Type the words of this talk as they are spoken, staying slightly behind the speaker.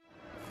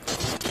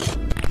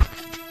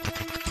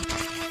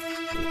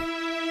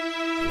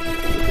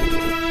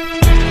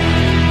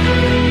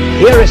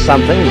here is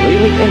something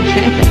really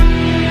enchanting.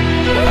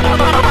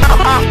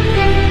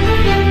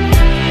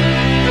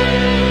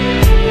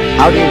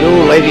 How do you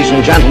do, ladies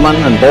and gentlemen,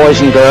 and boys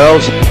and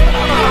girls?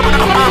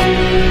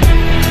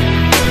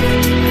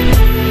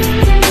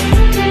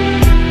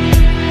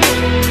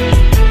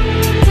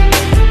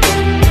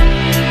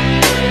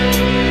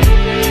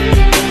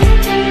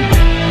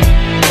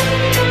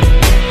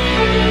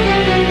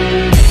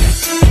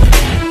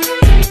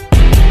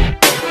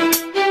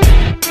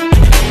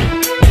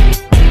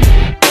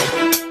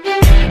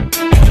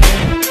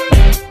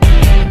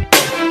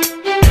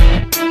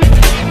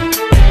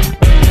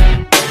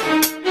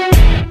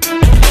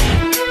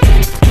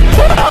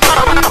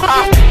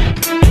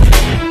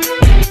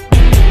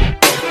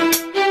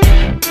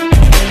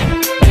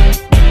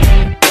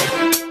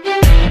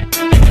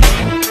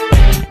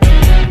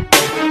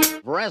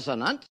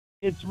 Resonant.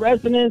 It's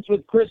Resonance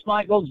with Chris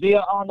Michaels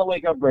via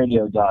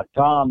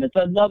onthewakeupradio.com. It's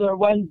another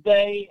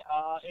Wednesday.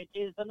 It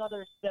is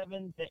another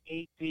 7 to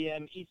 8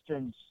 p.m.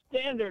 Eastern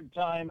Standard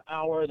Time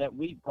hour that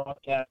we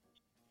broadcast.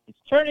 It's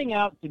turning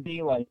out to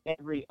be like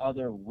every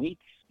other week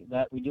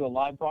that we do a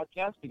live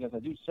broadcast because I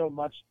do so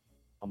much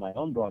on my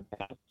own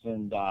broadcasts,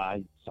 and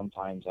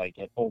sometimes I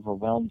get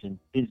overwhelmed and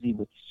busy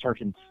with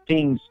certain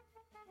things,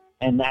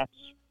 and that's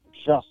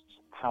just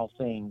how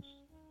things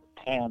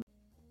pan.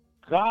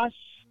 Gosh,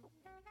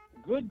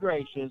 good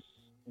gracious,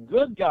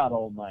 good God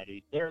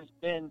Almighty, there's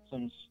been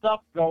some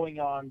stuff going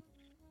on,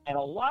 and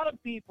a lot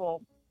of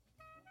people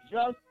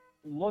just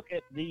look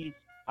at these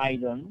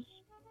items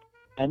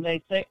and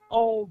they say,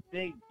 oh,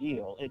 big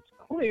deal. It's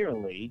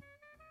clearly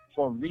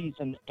for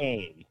reason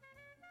A.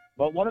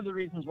 But one of the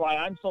reasons why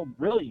I'm so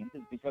brilliant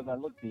is because I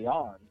look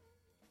beyond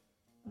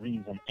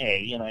reason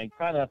A, and I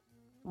kind of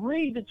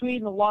read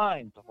between the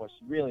lines of what's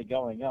really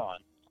going on.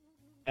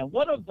 And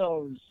one of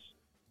those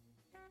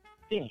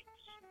things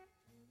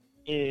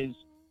is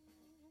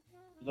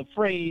the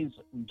phrase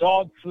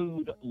dog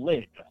food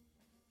lid.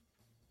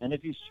 And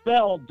if you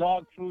spell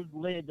dog food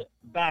lid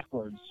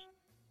backwards,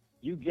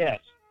 you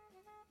get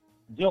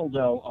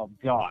dildo of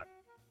God.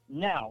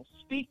 Now,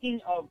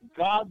 speaking of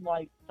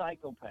godlike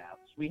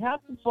psychopaths, we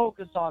have to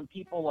focus on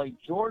people like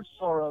George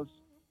Soros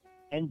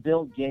and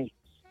Bill Gates.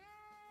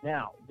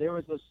 Now, there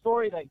was a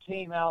story that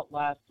came out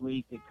last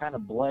week that kind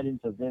of bled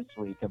into this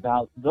week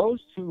about those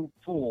two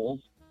fools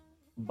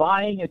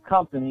buying a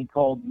company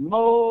called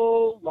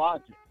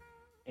MoLogic.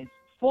 It's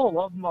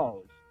full of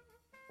Mo's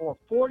for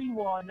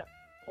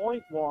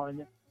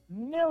 $41.1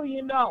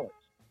 million.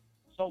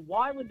 So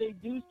why would they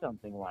do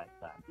something like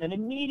that? And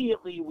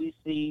immediately we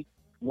see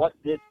what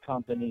this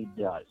company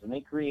does. And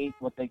they create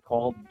what they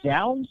call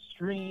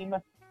downstream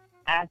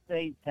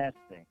assay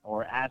testing,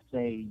 or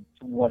assay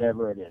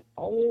whatever it is.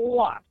 A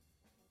lot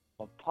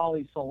of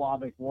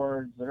polysyllabic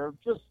words that are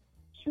just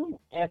too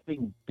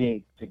effing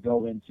big to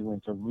go into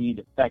and to read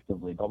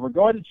effectively. But we're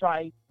going to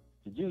try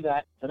to do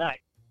that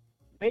tonight.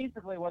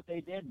 Basically what they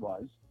did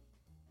was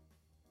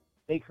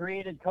they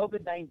created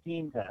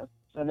COVID-19 tests,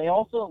 and they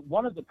also,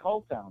 one of the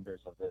co-founders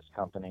of this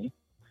company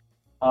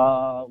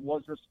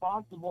was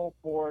responsible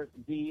for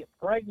the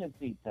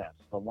pregnancy test,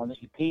 the one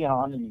that you pee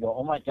on and you go,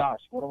 oh my gosh,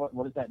 what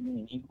does that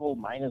mean? Equal,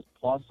 minus,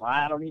 plus?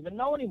 I don't even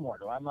know anymore.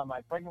 Am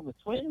I pregnant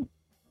with twins?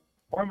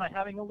 Or am I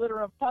having a litter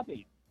of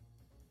puppies?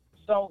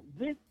 So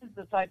this is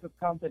the type of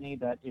company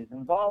that is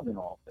involved in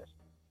all this.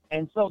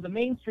 And so the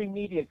mainstream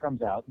media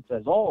comes out and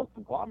says, oh, a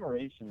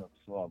conglomeration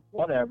of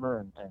whatever,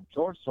 and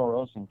George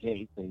Soros and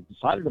Gates, they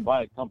decided to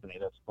buy a company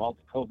that's called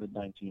the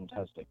COVID-19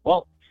 testing.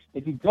 Well,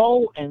 if you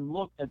go and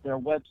look at their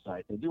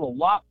website, they do a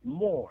lot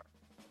more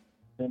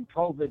than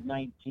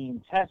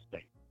COVID-19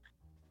 testing.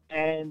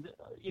 And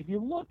if you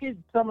look at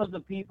some of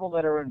the people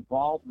that are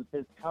involved with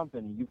this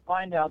company, you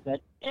find out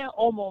that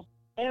almost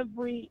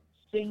every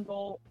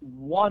single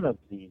one of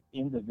these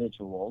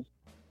individuals,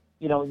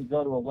 you know, you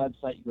go to a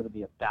website, you go to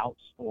the About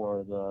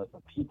or the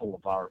People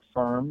of Our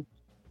Firm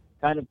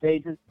kind of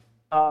pages,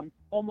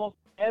 almost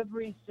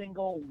every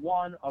single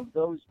one of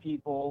those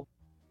people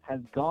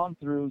has gone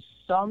through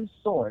some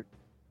sort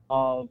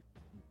of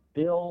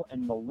Bill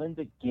and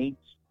Melinda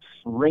Gates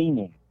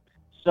training.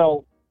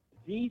 So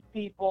these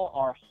people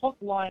are hook,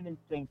 line, and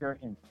sinker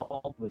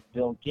involved with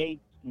Bill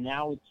Gates.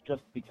 Now it's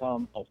just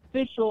become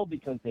official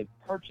because they've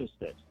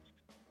purchased it.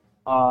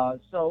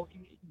 So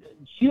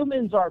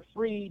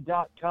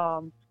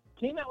humansarefree.com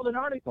came out with an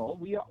article,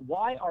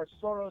 why are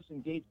Soros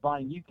and Gates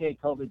buying UK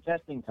COVID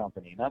testing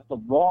company? That's the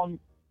wrong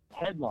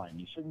headline.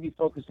 You shouldn't be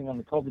focusing on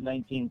the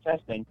COVID-19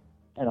 testing,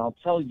 and I'll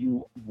tell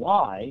you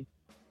why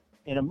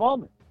in a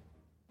moment.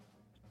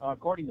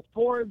 According to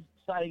Forbes,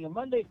 citing a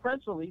Monday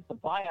press release, the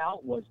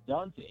buyout was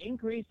done to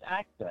increase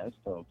access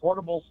to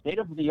affordable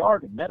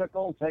state-of-the-art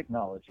medical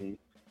technology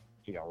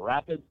via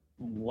rapid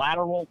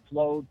lateral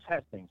flow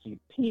testing. So you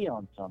pee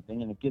on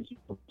something and it gives you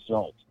a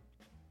result.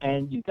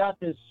 And you got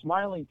this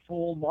smiling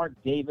fool, Mark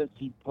Davis.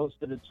 He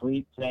posted a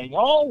tweet saying,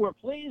 oh, we're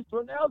pleased to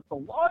announce the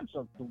launch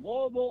of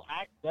Global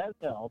Access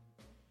Health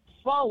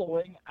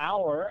following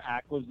our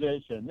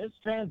acquisition. This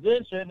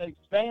transition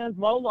expands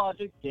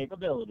MoLogic's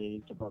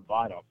capabilities to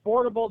provide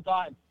affordable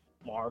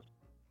Mark,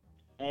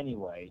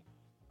 Anyway,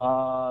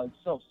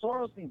 so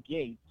Soros and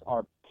Gates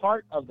are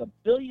part of the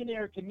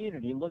billionaire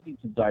community looking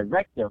to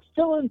direct their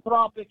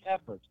philanthropic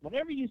efforts.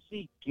 Whenever you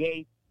see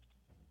Gates,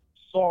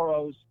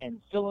 Soros, and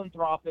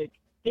philanthropic,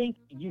 think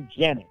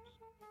eugenics.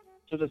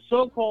 To the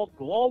so-called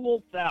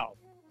global south,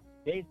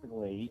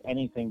 basically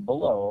anything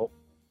below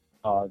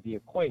the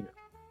equator.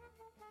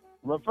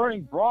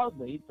 Referring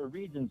broadly to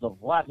regions of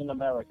Latin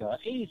America,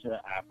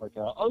 Asia,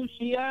 Africa,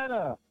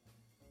 Oceania,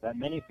 that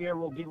many fear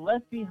will be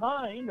left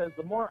behind as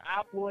the more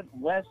affluent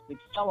West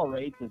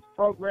accelerates its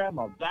program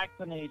of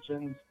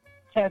vaccinations,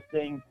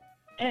 testing,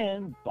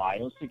 and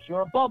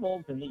biosecure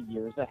bubbles in the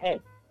years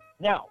ahead.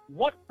 Now,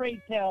 what,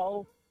 pray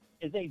tell,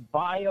 is a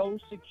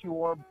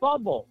biosecure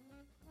bubble?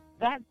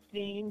 That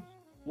seems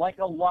like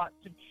a lot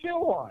to chew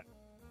on,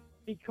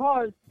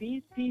 because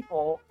these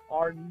people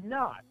are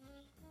not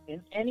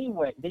in any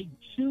way, they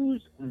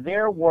choose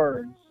their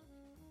words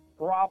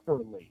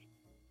properly,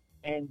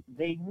 and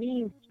they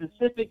mean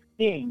specific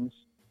things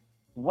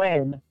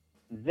when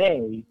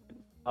they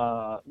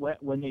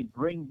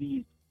bring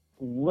these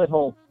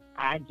little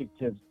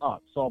adjectives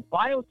up. So a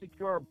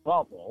biosecure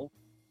bubble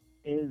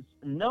is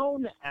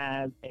known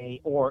as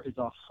is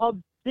a hub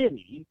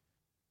city,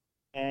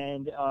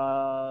 and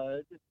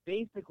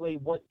basically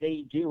what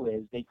they do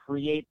is they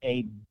create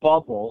a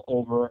bubble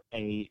over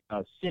a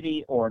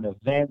city or an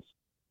event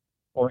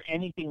or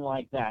anything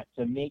like that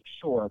to make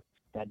sure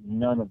that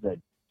none of the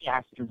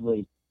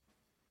dastardly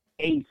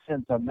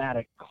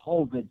asymptomatic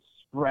COVID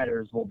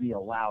spreaders will be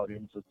allowed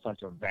into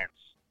such events.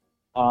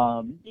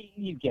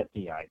 You get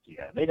the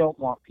idea. They don't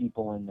want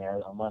people in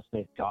there unless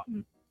they've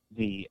gotten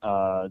the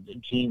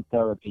gene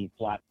therapy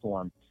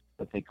platform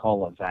that they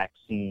call a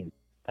vaccine.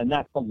 And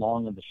that's the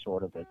long and the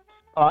short of it.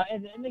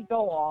 And they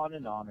go on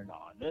and on and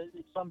on.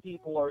 Some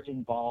people are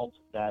involved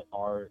that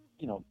are,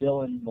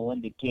 Bill and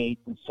Melinda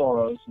Gates and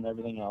Soros and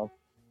everything else.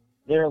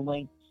 They're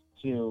linked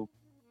to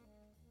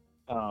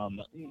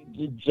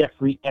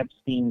Jeffrey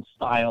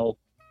Epstein-style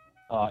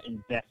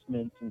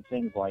investments and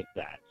things like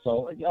that.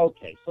 So,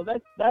 okay, so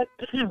that's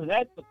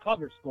the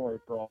cover story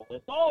for all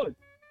this. Oh, it's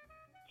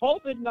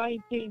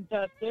COVID-19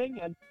 testing,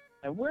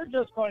 and we're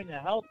just going to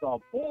help the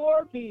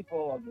poor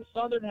people of the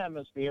Southern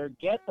Hemisphere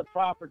get the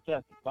proper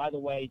testing. By the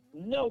way,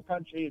 no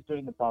country is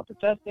doing the proper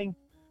testing,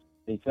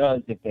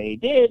 because if they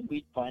did,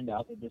 we'd find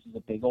out that this is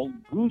a big old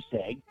goose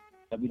egg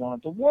that we don't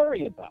have to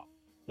worry about.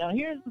 Now,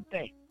 here's the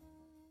thing.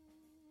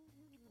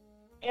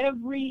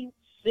 Every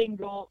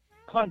single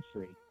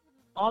country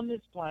on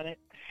this planet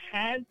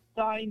has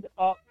signed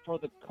up for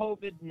the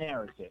COVID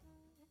narrative.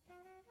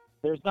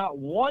 There's not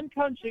one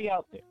country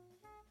out there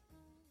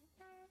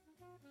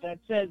that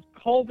says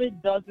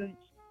COVID doesn't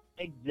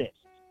exist.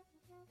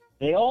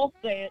 They all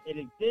say it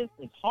exists,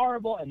 it's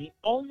horrible, and the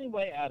only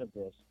way out of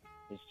this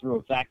is through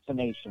a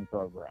vaccination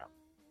program.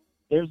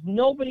 There's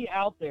nobody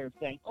out there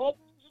saying, oh,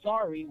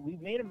 sorry, we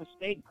made a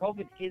mistake.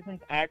 COVID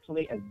isn't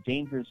actually as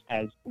dangerous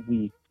as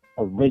we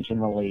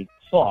originally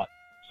thought.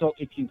 So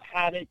if you've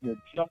had it, you're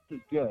just as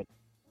good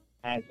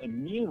as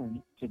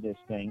immune to this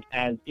thing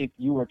as if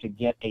you were to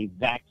get a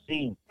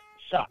vaccine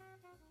shot.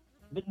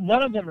 But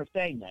none of them are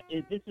saying that.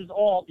 This is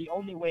all, the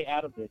only way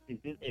out of this is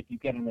if you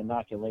get an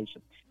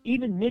inoculation.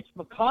 Even Mitch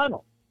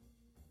McConnell,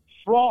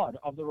 fraud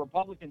of the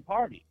Republican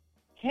Party,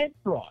 head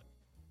fraud,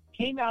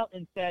 came out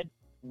and said,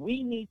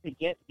 we need to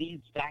get these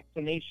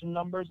vaccination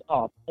numbers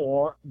up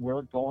or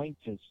we're going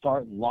to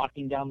start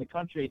locking down the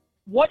country.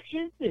 What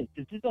is this?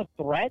 Is this a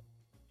threat?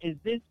 Is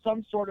this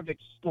some sort of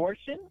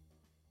extortion?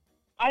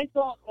 I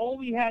thought all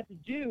we had to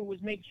do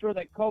was make sure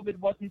that COVID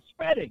wasn't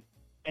spreading.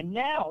 And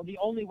now the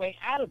only way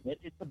out of it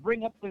is to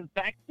bring up the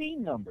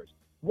vaccine numbers.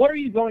 What are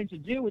you going to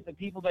do with the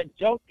people that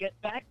don't get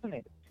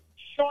vaccinated?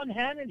 Sean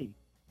Hannity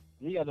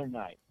the other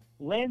night,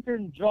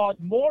 lantern-jawed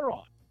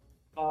moron.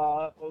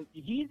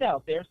 He's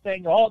out there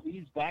saying, oh,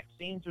 these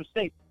vaccines are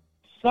safe.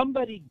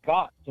 Somebody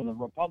got to the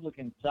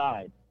Republican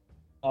side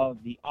of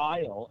the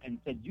aisle and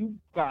said, you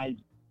guys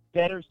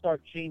better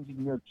start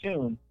changing your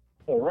tune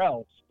or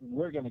else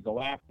we're going to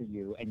go after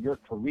you and your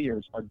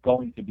careers are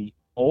going to be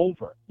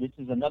over. This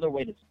is another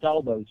way to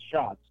sell those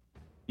shots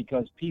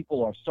because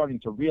people are starting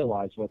to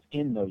realize what's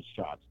in those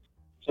shots.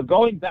 So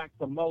going back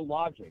to Mo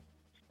Logic,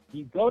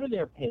 you go to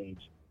their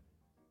page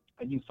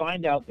and you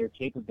find out their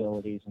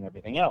capabilities and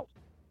everything else.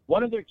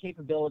 One of their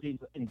capabilities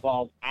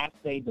involves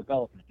assay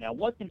development. Now,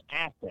 what's an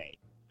assay?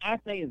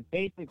 Assay is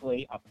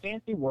basically a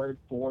fancy word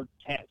for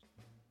test.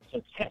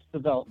 So test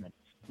development.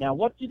 Now,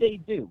 what do they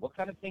do? What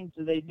kind of things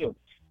do they do?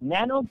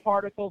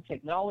 Nanoparticle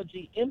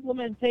technology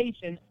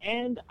implementation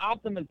and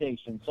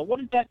optimization. So what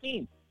does that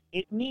mean?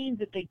 It means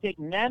that they take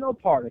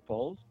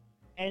nanoparticles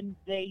and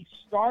they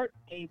start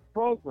a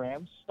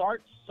program,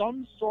 start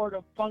some sort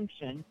of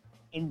function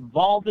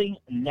involving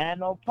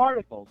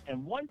nanoparticles.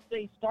 And once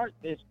they start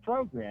this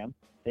program,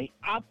 they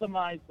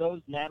optimize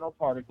those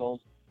nanoparticles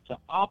to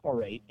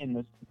operate in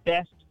the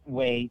best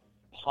way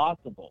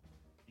possible.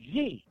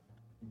 Gee,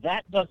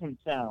 that doesn't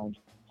sound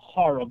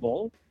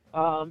horrible.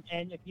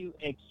 And if you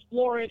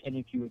explore it and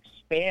if you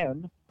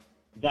expand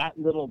that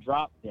little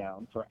drop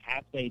down for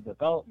assay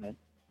development,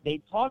 they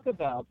talk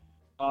about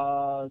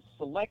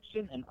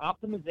selection and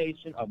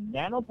optimization of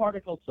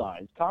nanoparticle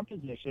size,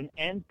 composition,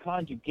 and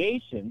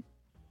conjugation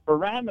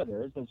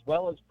parameters, as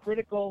well as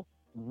critical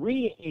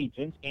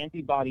reagents,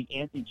 antibody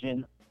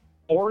antigen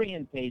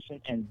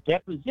orientation, and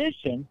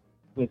deposition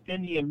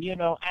within the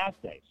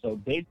immunoassay. So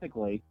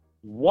basically,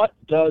 what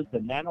does the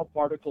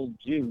nanoparticle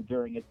do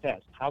during a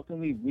test? How can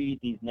we read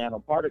these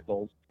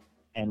nanoparticles,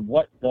 and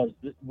what do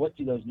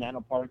those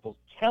nanoparticles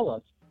tell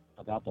us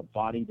about the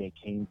body they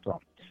came from?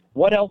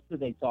 What else do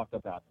they talk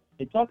about?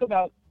 They talk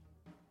about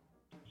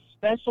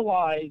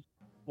specialized,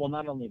 well,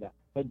 not only that,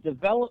 but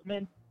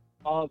development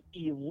of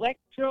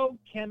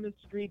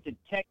electrochemistry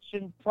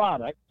detection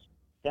products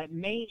that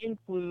may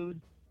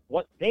include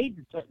what they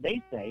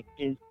say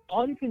is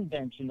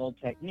unconventional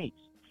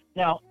techniques.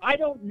 Now, I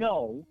don't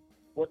know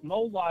what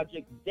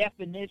MoLogic's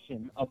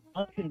definition of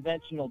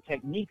unconventional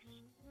techniques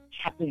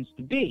happens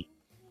to be,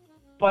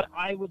 but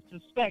I would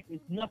suspect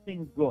it's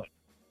nothing good.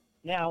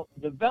 Now,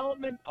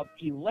 development of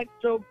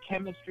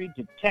electrochemistry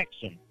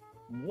detection.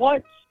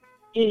 What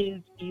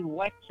is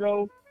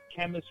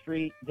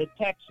electrochemistry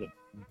detection?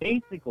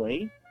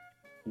 Basically,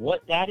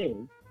 what that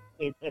is,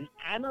 it's an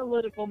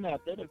analytical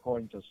method,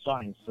 according to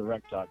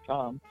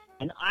ScienceDirect.com,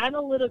 an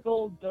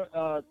analytical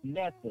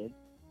method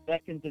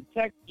that can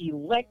detect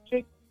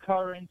electric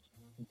currents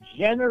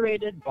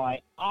generated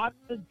by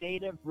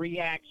oxidative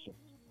reactions.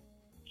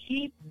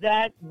 Keep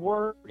that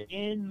word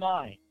in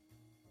mind,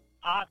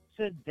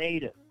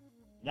 oxidative.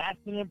 That's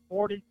an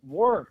important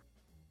word.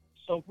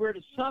 So if we're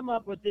to sum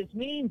up what this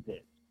means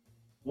is,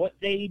 what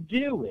they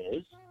do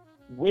is,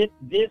 with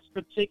this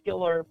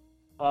particular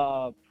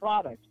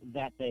product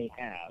that they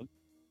have,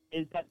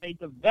 is that they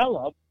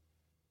develop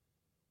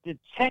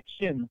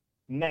detection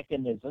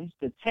mechanisms,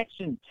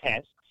 detection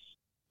tests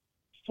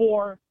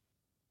for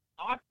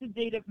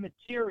oxidative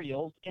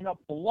materials in a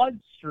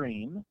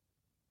bloodstream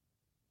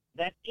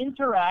that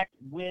interact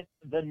with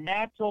the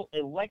natural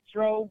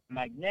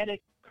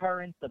electromagnetic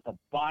currents that the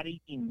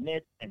body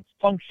emits and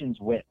functions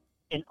with.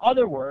 In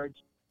other words,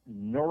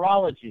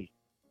 neurology,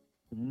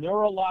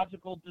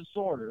 neurological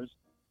disorders,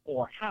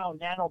 or how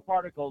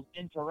nanoparticles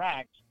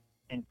interact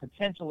and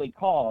potentially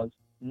cause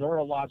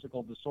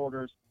neurological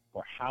disorders,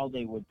 or how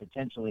they would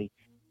potentially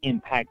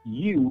impact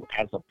you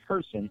as a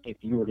person if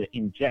you were to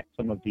inject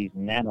some of these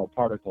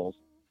nanoparticles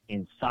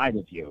inside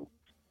of you.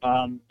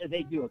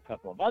 They do a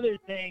couple of other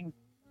things,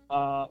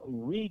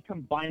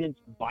 recombinant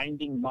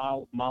binding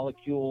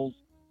molecules,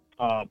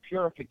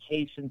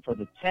 purification for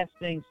the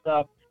testing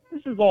stuff.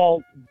 This is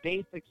all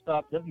basic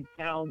stuff, doesn't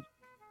sound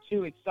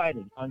too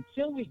exciting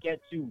until we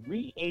get to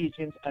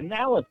reagent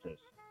analysis.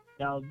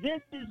 Now,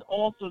 this is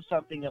also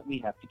something that we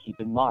have to keep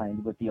in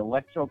mind with the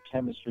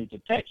electrochemistry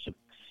detection.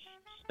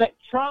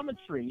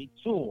 Spectrometry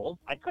tools,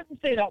 I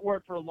couldn't say that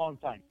word for a long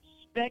time.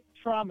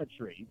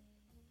 Spectrometry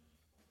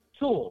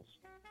tools,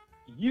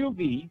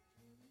 UV,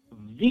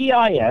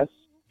 VIS,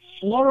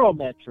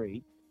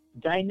 fluorometry,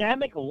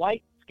 dynamic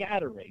light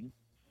scattering,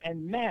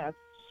 and mass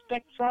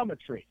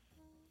spectrometry.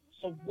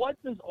 So what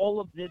does all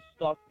of this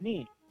stuff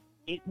mean?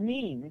 It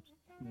means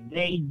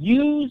they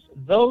use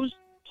those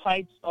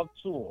types of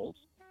tools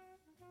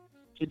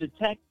to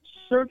detect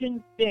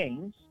certain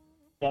things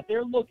that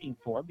they're looking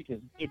for,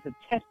 because it's a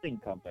testing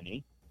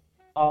company,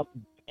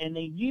 and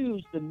they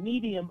use the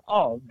medium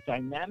of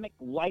dynamic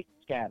light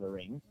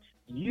scattering,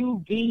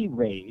 UV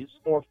rays,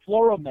 or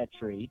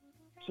fluorometry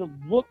to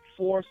look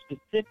for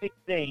specific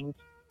things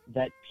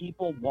that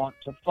people want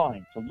to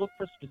find, to look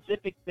for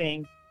specific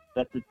things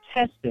that the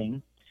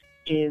testing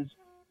is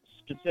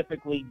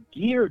specifically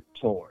geared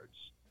towards,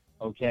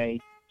 okay?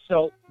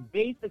 So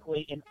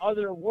basically, in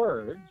other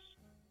words,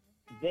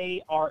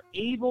 they are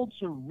able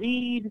to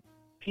read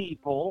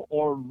people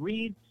or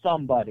read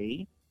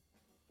somebody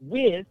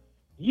with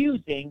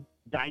using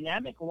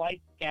dynamic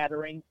light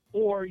scattering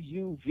or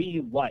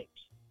UV light.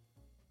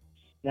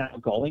 Now,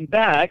 going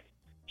back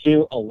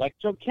to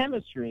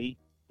electrochemistry,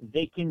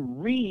 they can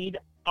read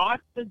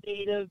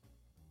oxidative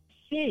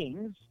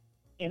things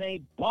in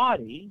a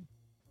body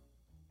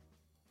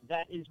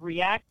that is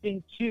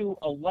reacting to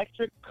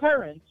electric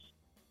currents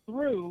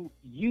through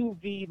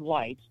UV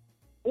light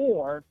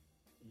or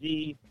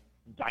the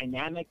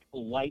dynamic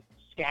light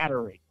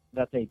scattering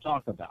that they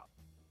talk about.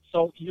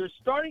 So you're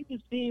starting to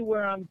see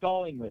where I'm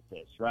going with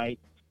this, right?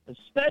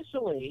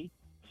 Especially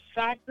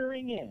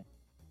factoring in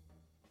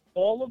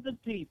all of the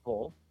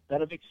people that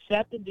have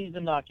accepted these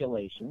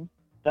inoculations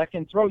that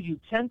can throw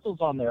utensils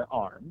on their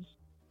arms,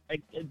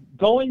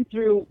 going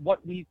through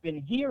what we've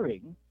been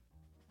hearing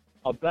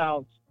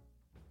about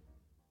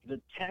the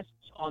tests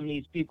on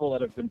these people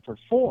that have been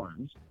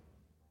performed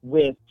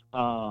with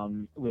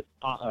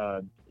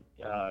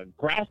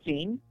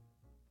graphene.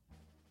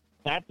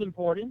 That's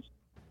important.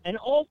 And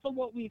also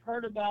what we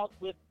heard about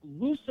with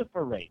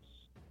luciferase.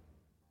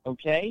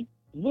 Okay?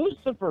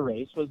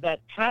 Luciferase was that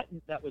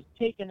patent that was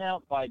taken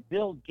out by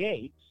Bill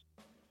Gates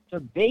to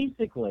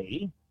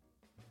basically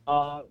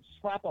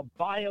slap a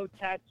bio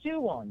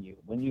tattoo on you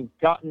when you've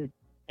gotten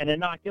an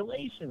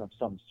inoculation of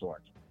some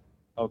sort.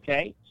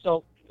 Okay?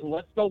 So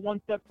let's go one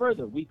step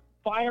further.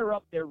 fire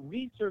up their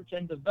research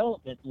and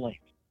development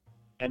link.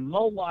 And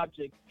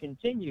MoLogic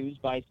continues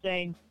by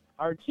saying,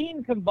 our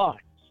team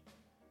combines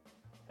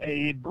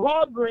a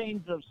broad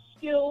range of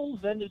skills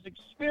and is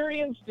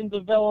experienced in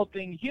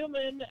developing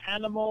human,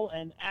 animal,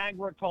 and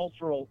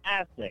agricultural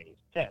assays,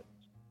 tests.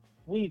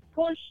 We've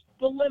pushed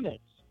the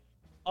limits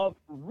of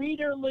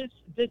readerless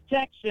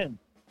detection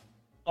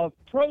of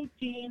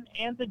protein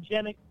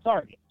antigenic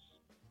targets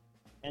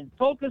and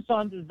focus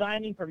on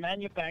designing for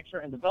manufacture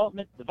and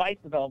device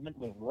development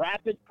with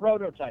rapid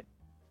prototyping.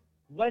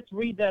 Let's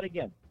read that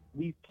again.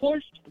 We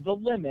pushed the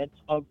limits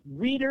of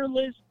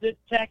readerless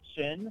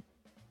detection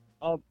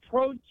of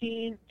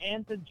protein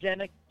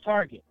antigenic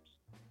targets.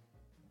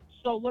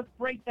 So let's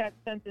break that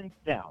sentence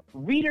down.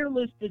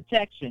 Readerless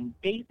detection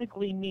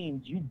basically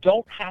means you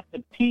don't have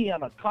to pee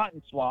on a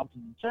cotton swab to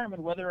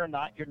determine whether or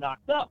not you're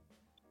knocked up.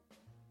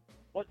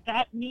 What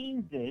that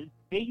means is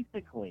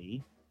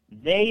basically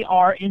they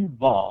are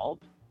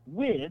involved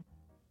with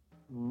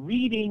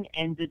reading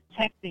and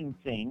detecting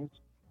things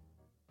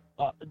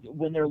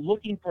when they're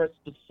looking for a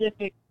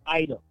specific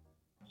item.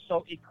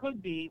 So it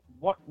could be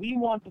what we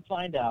want to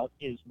find out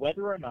is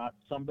whether or not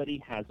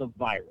somebody has a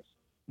virus.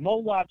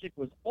 MoLogic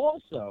was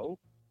also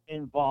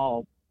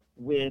involved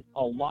with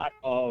a lot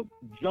of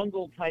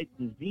jungle-type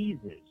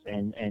diseases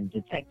and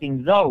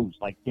detecting those,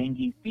 like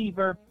dengue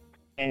fever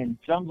and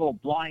jungle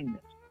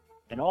blindness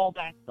and all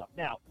that stuff.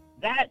 Now,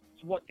 that's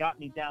what got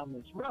me down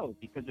this road,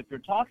 because if you're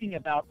talking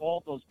about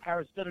all those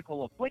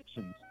parasitical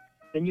afflictions,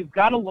 then you've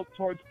got to look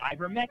towards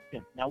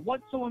ivermectin. Now,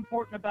 what's so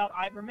important about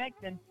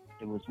ivermectin?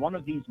 It was one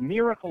of these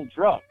miracle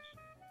drugs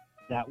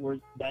that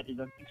is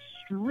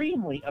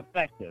extremely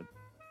effective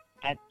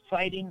at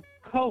fighting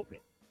COVID.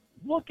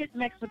 Look at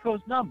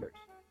Mexico's numbers.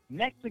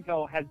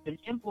 Mexico has been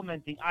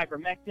implementing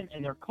ivermectin,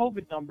 and their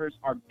COVID numbers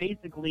are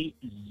basically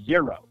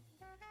zero.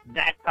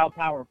 That's how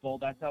powerful,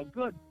 that's how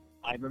good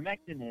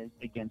ivermectin is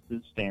against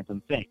this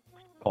phantom thing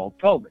called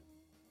COVID.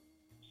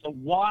 So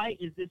why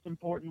is this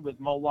important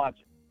with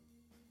MoLogic?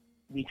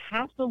 We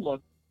have to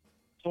look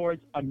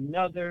towards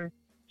another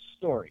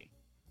story.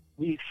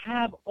 We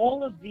have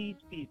all of these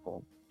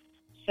people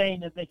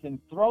saying that they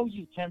can throw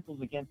utensils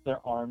against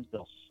their arms,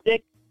 they'll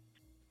stick.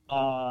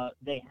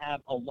 They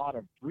have a lot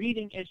of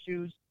breathing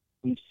issues.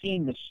 We've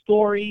seen the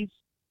stories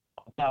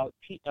about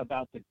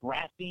the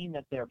graphene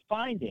that they're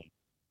finding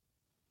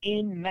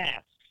in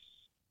masks.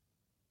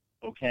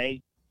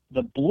 Okay,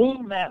 the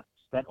blue masks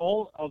that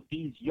all of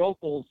these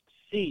yokels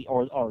see,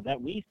 or that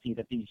we see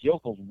that these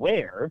yokels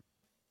wear,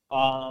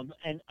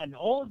 and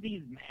all of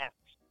these masks,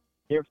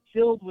 they're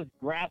filled with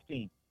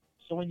graphene.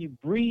 So when you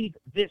breathe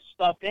this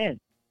stuff in,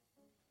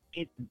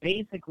 it's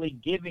basically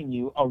giving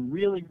you a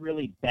really,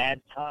 really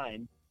bad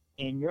time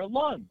in your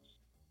lungs.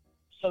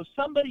 So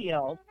somebody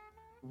else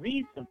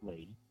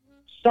recently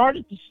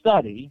started to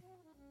study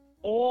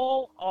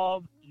all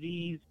of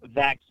these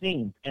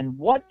vaccines. And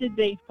what did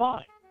they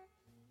find?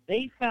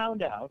 They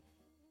found out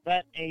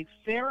that a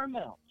fair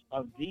amount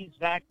of these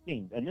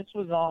vaccines, and this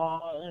was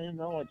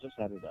I just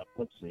had it up.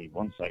 Let's see,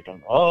 1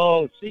 second.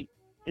 Oh, see,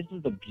 this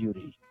is the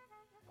beauty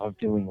of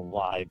doing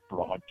live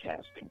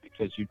broadcasting,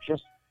 because you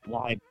just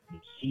fly the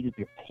seat of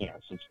your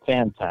pants. It's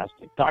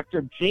fantastic.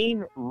 Dr.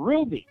 Jane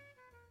Ruby.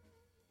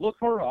 Look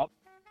her up.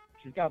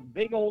 She's got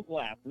big old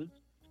glasses,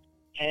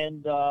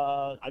 and,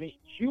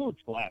 huge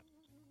glasses.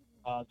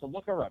 So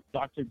look her up.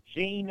 Dr.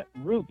 Jane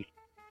Ruby.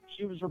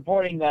 She was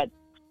reporting that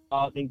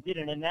they did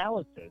an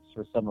analysis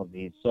for some of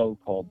these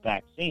so-called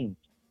vaccines,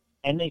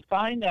 and they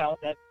find out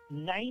that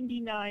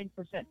 99%,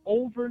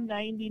 over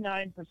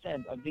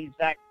 99% of these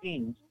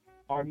vaccines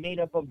are made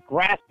up of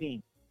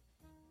graphene.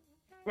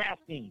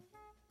 Graphene.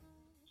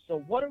 So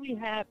what do we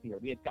have here?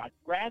 We have got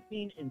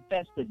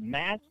graphene-infested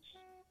masks.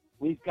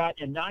 We've got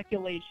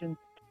inoculations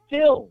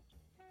filled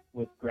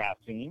with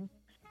graphene.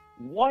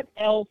 What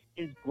else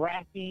is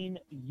graphene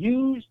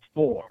used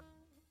for?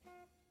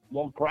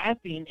 Well,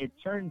 graphene, it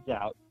turns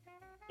out,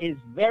 is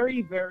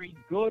very, very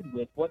good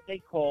with what they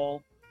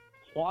call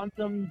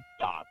quantum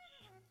dots.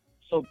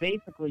 So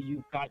basically,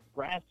 you've got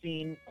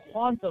graphene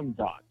quantum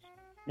dots.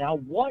 Now,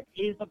 what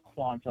is a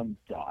quantum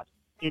dot?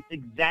 It's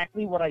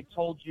exactly what I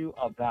told you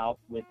about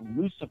with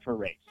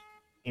luciferase.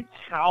 It's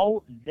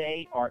how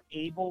they are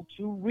able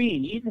to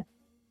read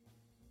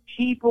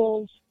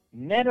people's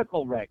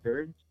medical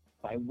records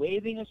by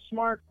waving a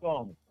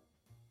smartphone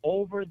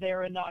over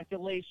their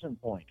inoculation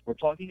point. We're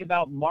talking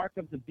about Mark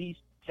of the Beast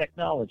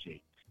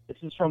technology. This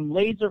is from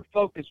Laser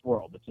Focus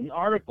World. It's an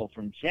article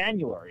from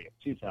January of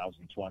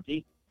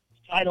 2020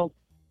 titled,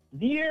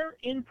 Near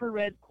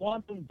Infrared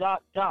Quantum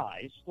Dot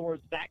Dye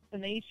Stores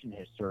Vaccination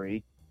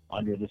History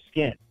Under the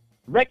Skin.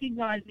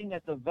 Recognizing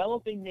that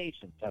developing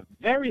nations have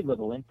very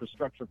little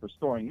infrastructure for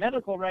storing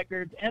medical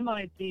records,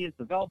 MIT has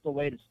developed a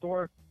way to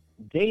store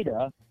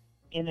data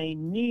in a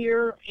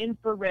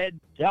near-infrared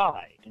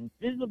dye,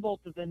 invisible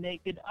to the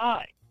naked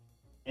eye.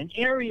 In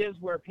areas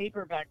where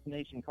paper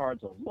vaccination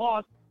cards are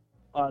lost,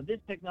 this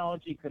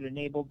technology could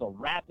enable the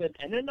rapid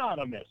and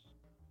anonymous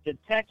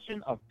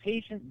detection of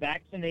patient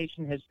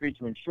vaccination history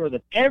to ensure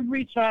that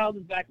every child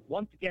is vaccinated.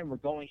 Once again, we're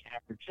going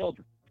after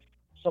children.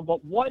 So,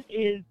 but what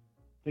is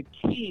the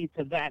key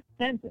to that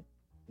sentence?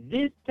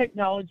 This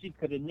technology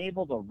could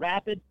enable the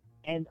rapid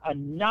and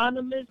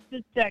anonymous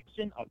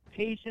detection of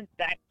patient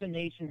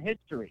vaccination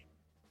history.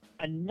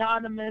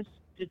 Anonymous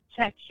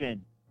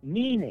detection,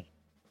 meaning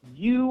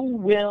you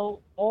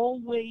will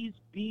always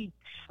be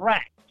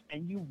tracked,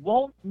 and you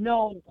won't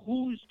know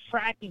who's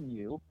tracking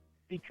you,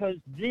 because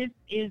this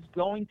is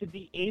going to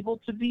be able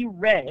to be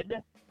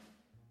read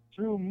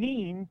through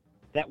means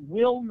that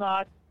will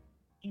not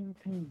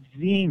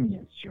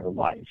inconvenience your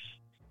life.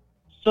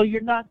 So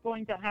you're not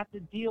going to have to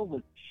deal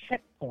with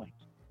checkpoints,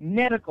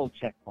 medical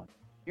checkpoints.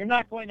 You're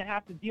not going to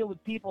have to deal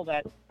with people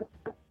that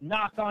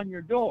knock on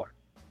your door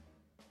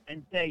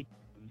and say,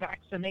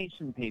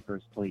 vaccination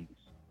papers, please.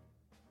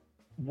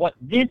 What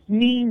this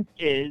means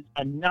is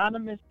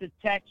anonymous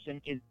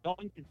detection is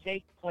going to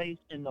take place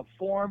in the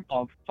form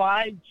of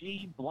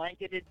 5G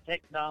blanketed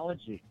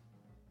technology.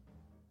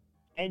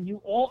 And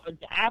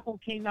Apple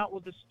came out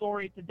with a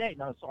story today,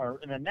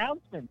 an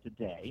announcement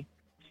today,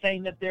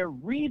 saying that their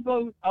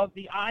reboot of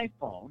the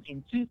iPhone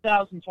in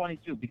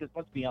 2022, because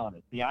let's be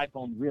honest, the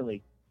iPhone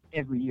really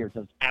every year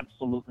does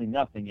absolutely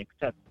nothing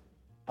except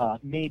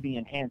maybe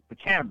enhance the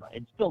camera.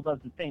 It still does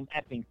the same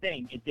effing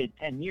thing it did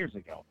 10 years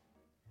ago.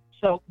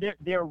 So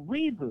their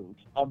reboot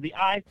of the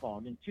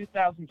iPhone in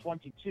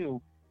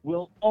 2022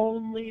 will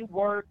only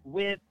work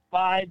with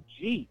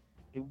 5G.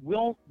 It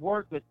won't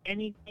work with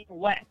anything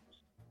less.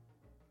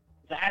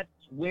 That's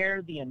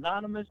where the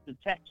anonymous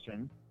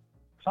detection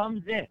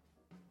comes in.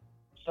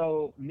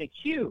 So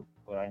McHugh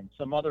and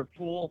some other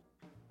fool,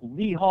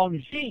 Li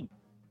Hongjing,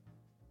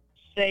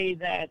 say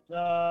that,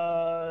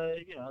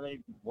 they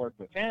work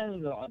with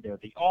fans, they're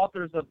the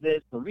authors of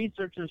this. The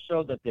researchers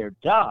show that their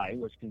dye,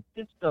 which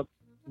consists of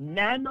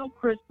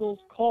nanocrystals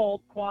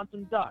called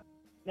quantum dots.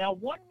 Now,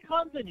 what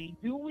company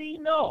do we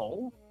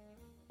know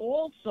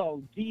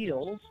also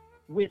deals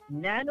with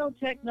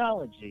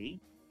nanotechnology,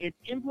 its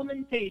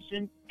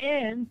implementation,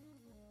 and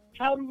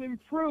how to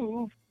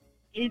improve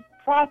its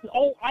process?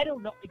 Oh, I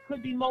don't know. It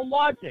could be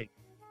Mologic.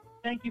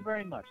 Thank you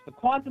very much. The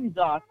quantum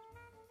dots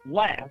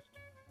last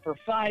for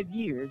 5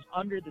 years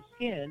under the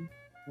skin,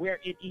 where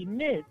it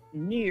emits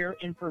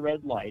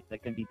near-infrared light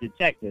that can be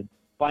detected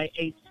by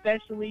a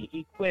specially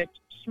equipped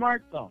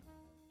smartphone.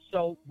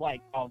 So,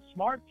 like a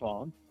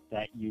smartphone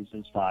that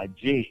uses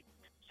 5G.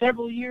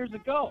 Several years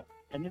ago,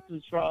 and this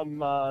is from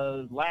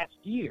last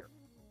year,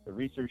 the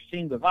research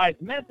team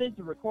devised a method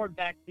to record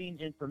vaccine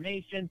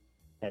information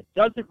that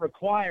doesn't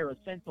require a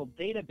central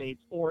database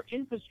or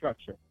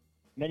infrastructure.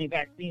 Many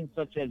vaccines,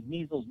 such as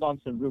measles,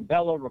 mumps, and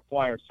rubella,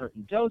 require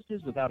certain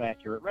doses without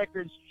accurate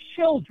records.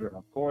 Children,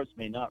 of course,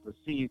 may not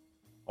receive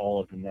all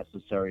of the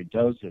necessary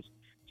doses.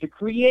 To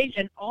create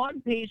an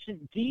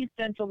on-patient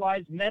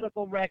decentralized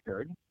medical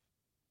record,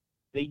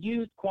 they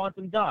use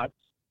quantum dots,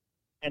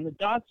 and the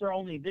dots are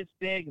only this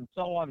big and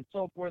so on and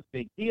so forth,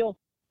 big deal.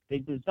 They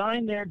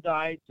designed their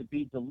dye to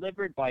be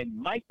delivered by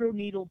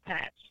microneedle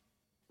patch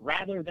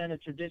rather than a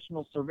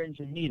traditional syringe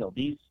and needle.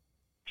 These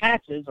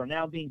patches are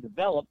now being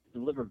developed to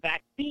deliver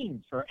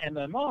vaccines for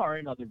MMR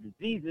and other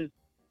diseases,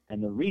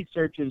 and the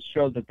researchers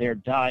show that their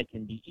dye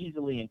can be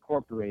easily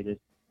incorporated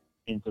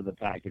into the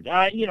package.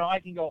 I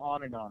can go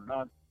on and on and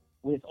on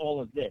with all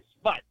of this,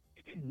 but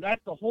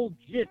that's the whole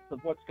gist of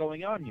what's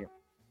going on here.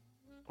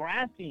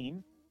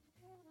 Graphene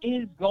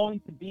is going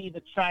to be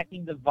the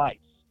tracking device,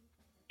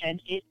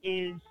 and it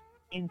is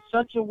in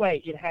such a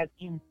way, it has,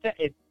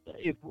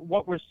 if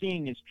what we're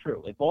seeing is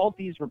true, if all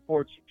these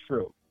reports are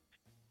true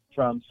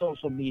from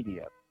social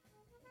media,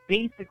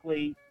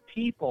 basically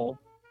people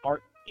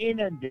are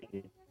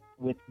inundated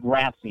with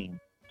graphene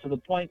to the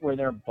point where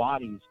their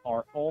bodies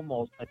are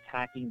almost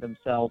attacking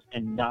themselves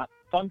and not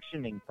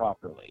functioning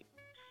properly.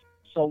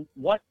 So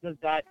what does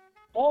that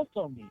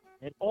also mean?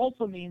 It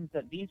also means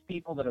that these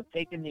people that have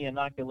taken the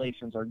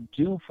inoculations are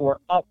due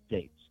for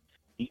updates.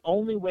 The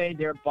only way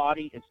their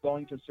body is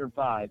going to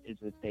survive is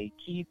if they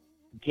keep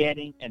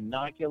getting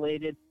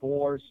inoculated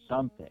for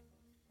something.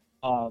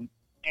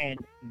 And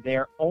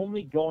they're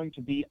only going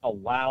to be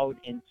allowed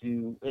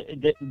into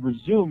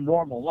resume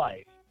normal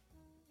life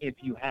if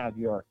you have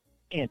your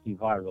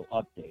antiviral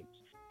updates.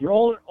 You're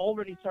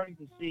already starting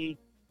to see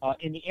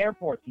in the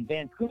airports in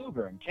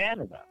Vancouver in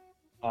Canada,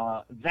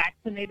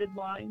 vaccinated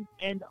lines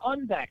and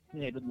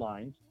unvaccinated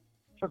lines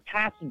for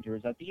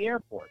passengers at the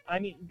airport. I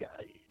mean,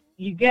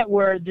 you get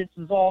where this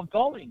is all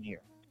going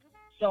here.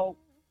 So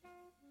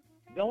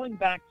going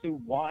back to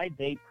why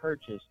they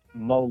purchased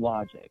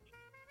Mologic,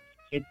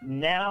 it's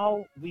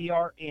now we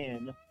are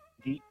in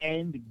the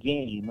end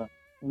game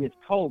with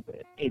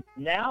COVID. It's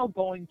now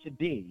going to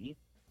be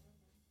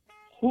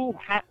who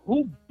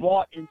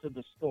bought into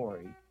the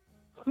story,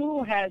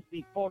 who has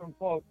the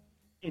quote-unquote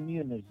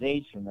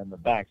immunization and the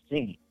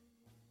vaccine,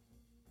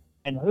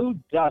 and who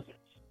doesn't.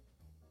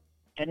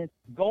 And it's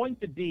going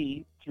to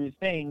be through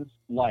things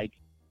like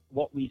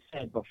what we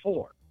said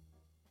before,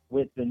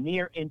 with the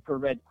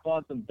near-infrared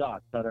quantum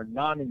dots that are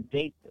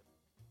non-invasive,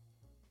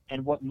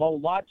 and what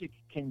Mologic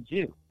can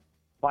do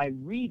by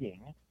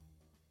reading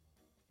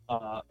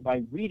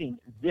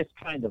this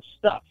kind of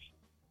stuff.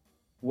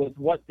 with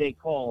what they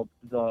called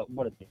the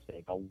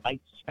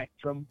light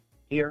spectrum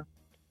here,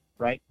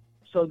 right?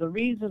 So the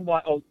reason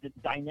why, the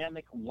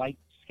dynamic light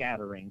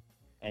scattering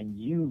and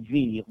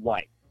UV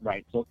light,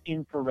 right? So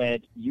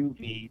infrared,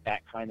 UV,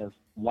 that kind of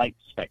light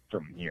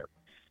spectrum here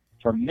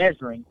for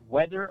measuring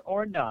whether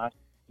or not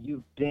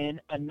you've been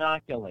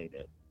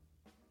inoculated.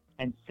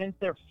 And since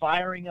they're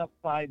firing up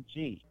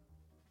 5G,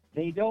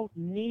 they don't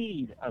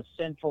need a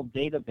central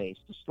database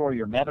to store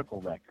your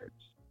medical records.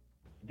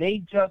 They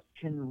just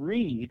can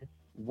read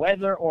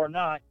whether or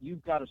not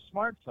you've got a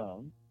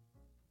smartphone.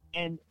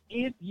 And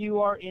if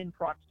you are in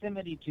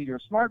proximity to your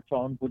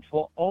smartphone, which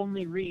will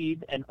only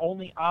read and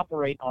only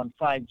operate on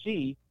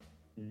 5G,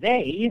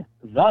 they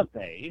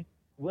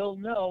will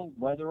know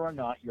whether or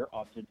not you're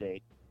up to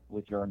date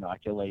with your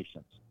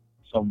inoculations.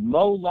 So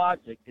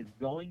MoLogic is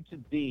going to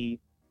be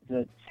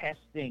the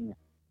testing.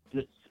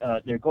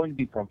 They're going to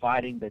be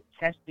providing the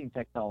testing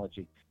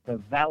technology,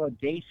 the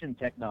validation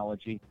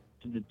technology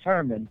to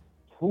determine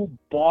who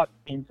bought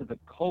into the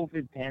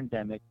COVID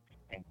pandemic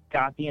and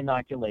got the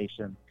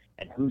inoculation,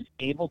 and who's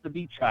able to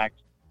be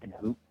tracked and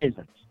who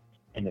isn't.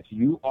 And if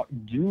you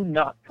do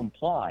not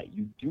comply,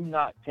 you do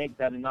not take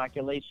that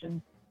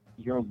inoculation,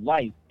 your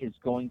life is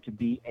going to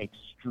be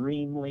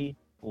extremely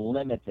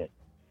limited.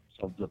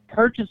 So the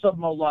purchase of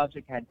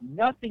MoLogic had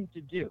nothing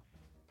to do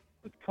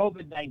with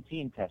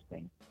COVID-19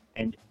 testing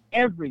and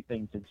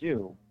everything to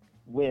do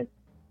with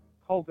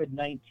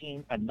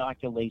COVID-19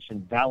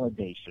 inoculation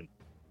validation.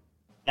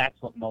 That's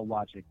what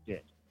MoLogic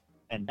did.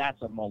 And that's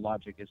what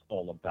MoLogic is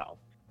all about.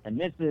 And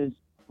this is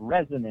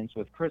Resonance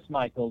with Chris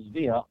Michaels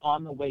via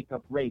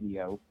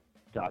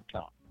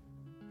onthewakeupradio.com.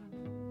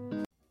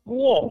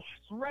 Whoa,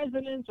 it's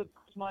Resonance with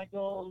Chris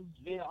Michaels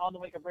via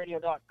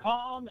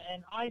onthewakeupradio.com,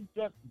 and I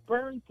just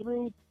burned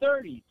through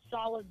 30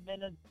 solid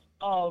minutes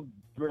of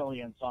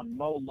brilliance on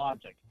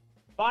MoLogic.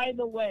 By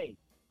the way,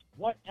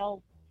 what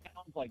else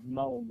sounds like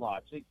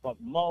MoLogic but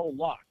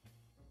Moloch?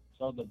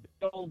 So the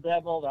big old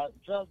devil that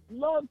just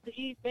loves to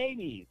eat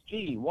babies.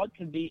 Gee, what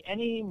could be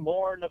any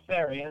more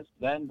nefarious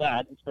than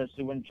that,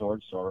 especially when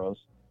George Soros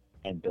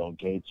and Bill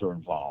Gates are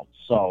involved?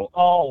 So,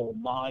 oh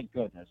my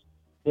goodness,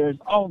 there's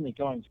only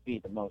going to be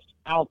the most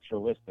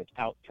altruistic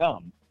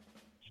outcome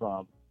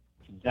from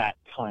that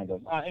kind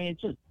of,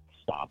 just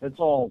stop. It's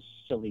all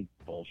silly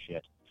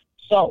bullshit.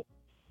 So,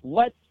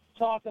 let's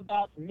talk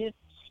about Miss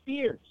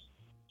Spears.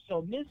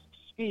 So, Miss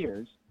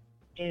Spears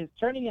is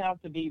turning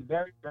out to be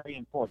very, very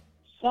important.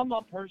 Sum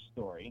up her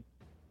story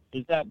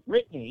is that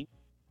Britney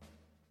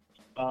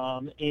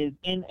is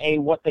in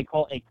what they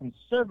call a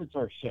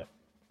conservatorship.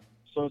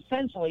 So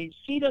essentially,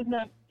 she doesn't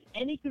have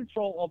any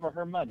control over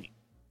her money.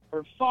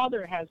 Her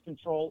father has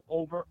control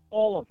over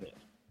all of it.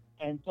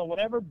 And so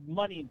whatever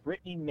money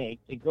Britney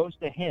makes, it goes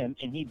to him,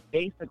 and he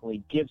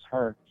basically gives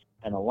her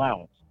an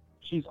allowance.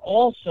 She's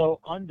also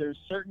under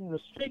certain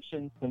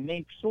restrictions to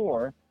make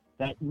sure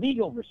that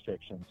legal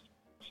restrictions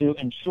to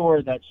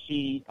ensure that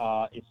she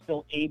is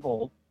still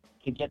able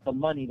to get the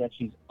money that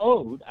she's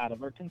owed out of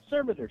her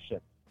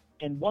conservatorship.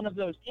 In one of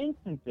those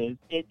instances,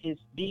 it is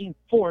being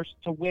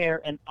forced to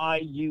wear an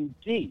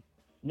IUD.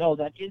 No,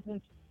 that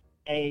isn't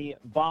a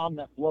bomb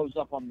that blows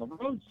up on the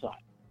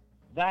roadside.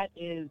 That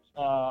is,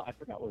 I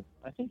forgot what,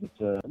 I think it's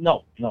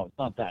no, it's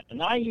not that. An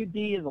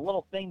IUD is a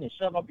little thing they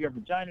shove up your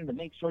vagina to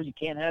make sure you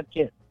can't have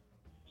kids.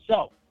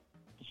 So,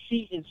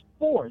 she is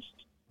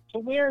forced to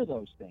wear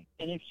those things.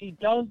 And if she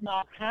does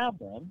not have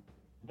them,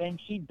 then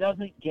she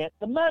doesn't get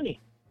the money.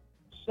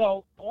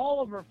 So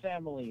all of her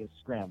family is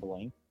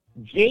scrambling.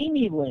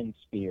 Jamie Lynn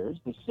Spears,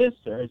 the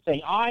sister, is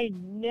saying, I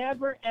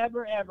never,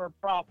 ever, ever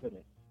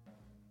profited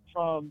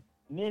from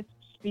Miss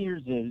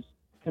Spears'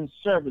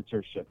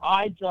 conservatorship.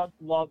 I just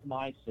love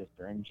my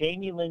sister. And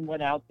Jamie Lynn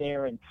went out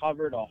there and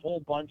covered a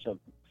whole bunch of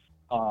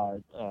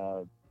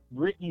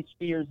Britney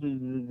Spears'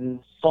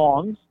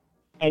 songs,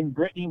 and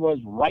Britney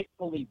was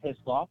rightfully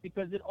pissed off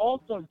because it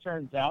also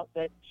turns out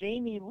that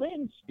Jamie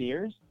Lynn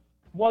Spears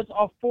was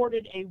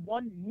afforded a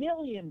 $1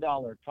 million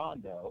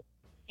condo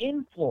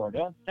in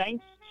Florida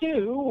thanks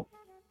to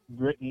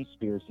Britney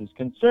Spears'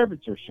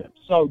 conservatorship.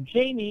 So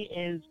Jamie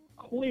is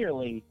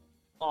clearly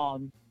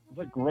on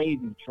the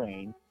gravy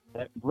train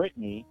that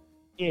Britney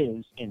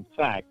is, in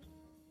fact,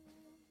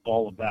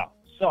 all about.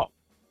 So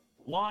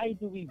why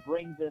do we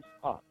bring this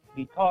up?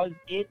 Because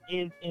it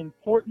is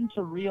important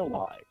to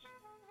realize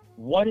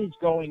what is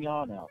going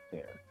on out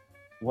there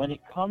when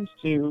it comes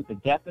to the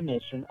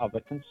definition of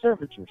a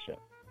conservatorship,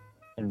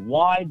 and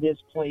why this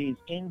plays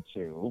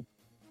into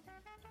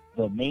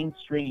the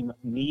mainstream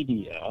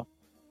media,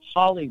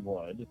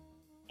 Hollywood,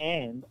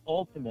 and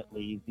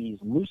ultimately these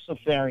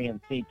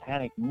Luciferian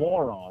satanic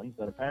morons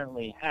that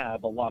apparently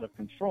have a lot of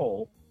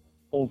control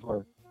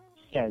over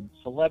said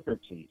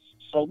celebrities.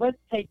 So let's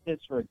take this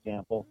for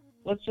example.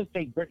 Let's just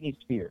take Britney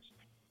Spears.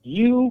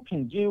 You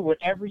can do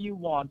whatever you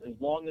want as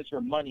long as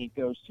your money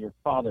goes to your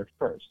father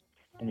first.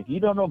 And if you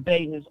don't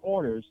obey his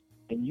orders,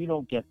 then you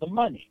don't get the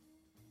money.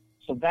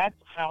 So that's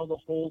how the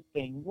whole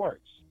thing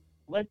works.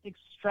 Let's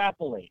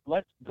extrapolate.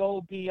 Let's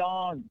go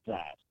beyond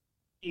that.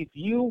 If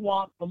you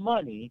want the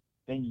money,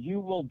 then you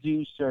will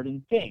do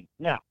certain things.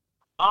 Now,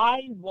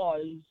 I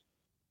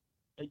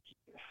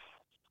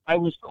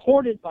was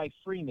courted by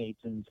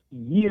Freemasons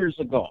years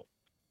ago.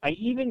 I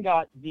even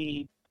got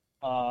the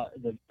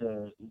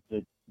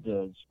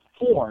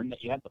form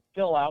that you have to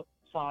fill out,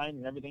 sign,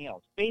 and everything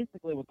else.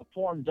 Basically, what the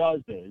form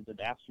does is it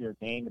asks your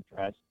name,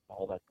 address,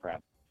 all that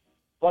crap.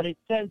 But it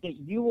says that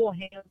you will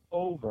hand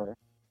over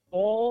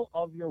all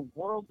of your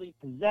worldly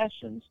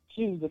possessions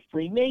to the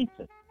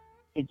Freemasons.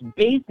 It's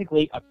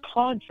basically a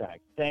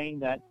contract saying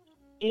that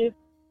if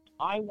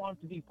I want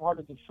to be part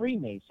of the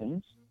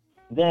Freemasons,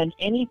 then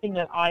anything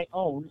that I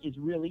own is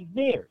really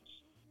theirs.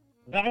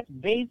 That's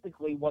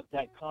basically what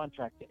that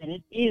contract is. And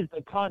it is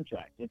a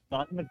contract. It's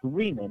not an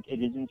agreement.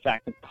 It is, in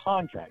fact, a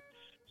contract.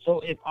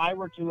 So if I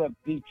were to have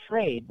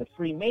betrayed the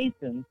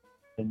Freemasons,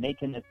 then they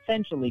can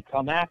essentially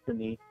come after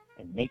me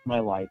and make my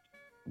life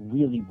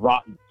really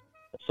rotten.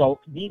 So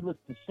needless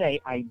to say,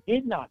 I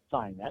did not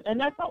sign that. And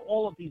that's how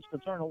all of these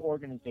fraternal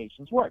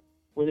organizations work,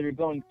 whether you're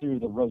going through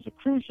the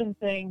Rosicrucian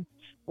thing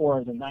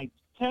or the Knights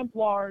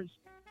Templars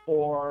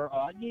or,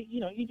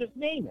 you just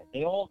name it.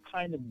 They all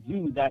kind of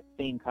do that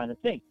same kind of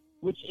thing,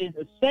 which is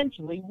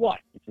essentially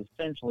what? It's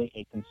essentially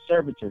a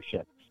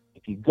conservatorship.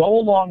 If you go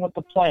along with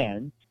the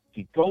plan, if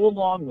you go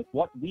along with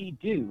what we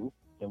do,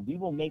 then we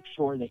will make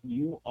sure that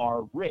you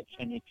are rich.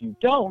 And if you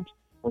don't,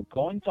 we're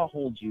going to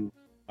hold you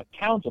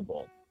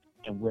accountable,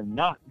 and we're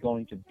not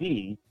going to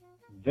be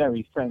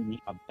very friendly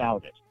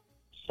about it.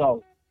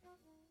 So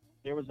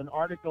there was an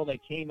article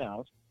that came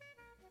out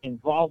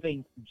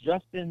involving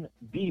Justin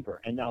Bieber.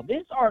 And now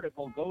this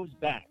article goes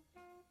back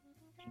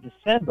to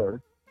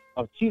December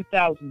of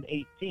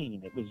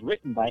 2018. It was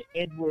written by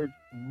Edward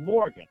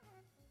Morgan.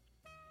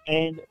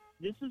 And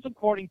this is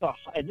according to,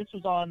 and this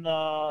was on,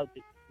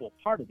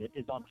 part of it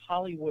is on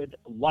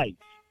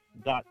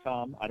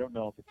HollywoodLife.com. I don't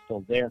know if it's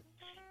still there.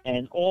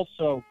 And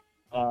also,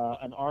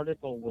 an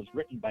article was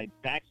written by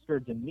Baxter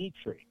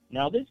Dimitri.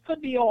 Now, this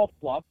could be all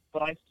fluff,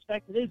 but I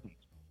suspect it isn't.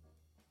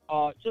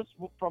 Just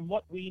from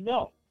what we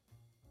know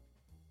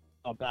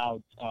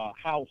about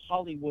how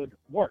Hollywood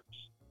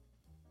works.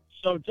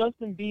 So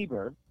Justin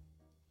Bieber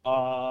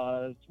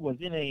was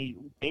in a,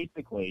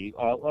 basically,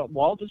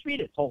 I'll just read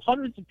it. So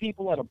hundreds of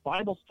people at a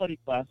Bible study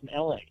class in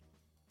L.A.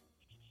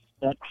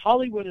 that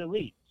Hollywood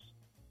elites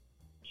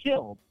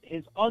killed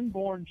his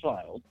unborn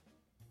child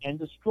and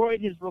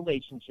destroyed his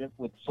relationship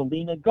with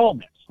Selena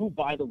Gomez, who,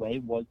 by the way,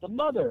 was the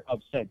mother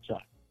of said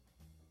child,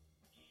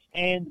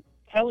 and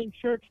telling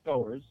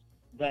churchgoers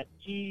that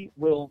he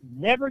will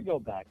never go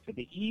back to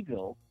the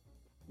evil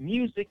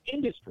music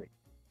industry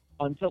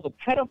until the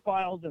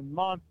pedophiles and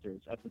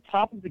monsters at the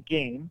top of the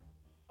game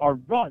are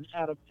run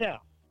out of town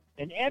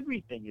and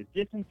everything is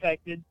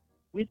disinfected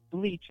with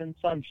bleach and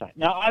sunshine.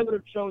 Now, I would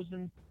have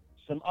chosen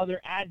some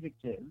other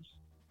adjectives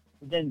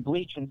than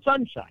bleach and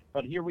sunshine,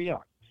 but here we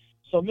are.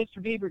 So Mr.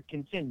 Bieber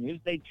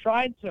continues, they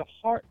tried so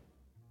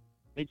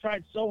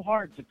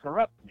hard to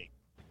corrupt me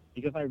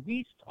because I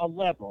reached a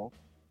level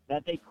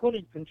that they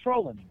couldn't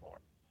control anymore.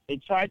 They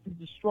tried to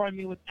destroy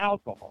me with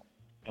alcohol,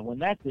 and when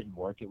that didn't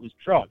work, it was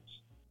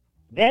drugs.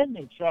 Then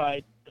they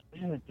tried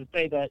to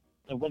say that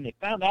when they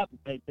found out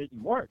that they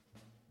didn't work,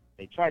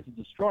 they tried to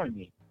destroy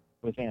me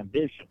with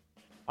ambition.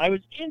 I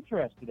was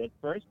interested at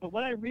first, but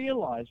when I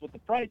realized what the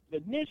price of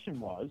admission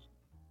was,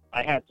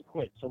 I had to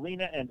quit.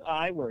 Selena and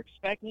I were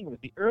expecting, it was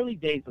the early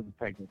days of the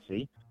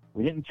pregnancy.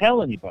 We didn't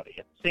tell anybody.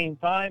 At the same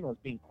time, I was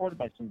being courted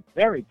by some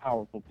very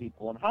powerful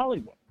people in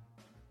Hollywood.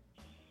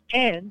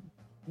 And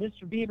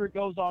Mr. Bieber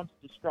goes on to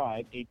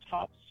describe a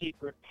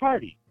top-secret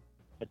party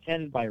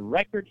attended by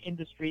record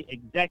industry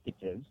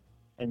executives,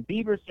 and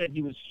Bieber said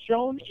he was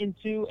shown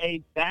into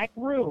a back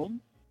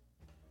room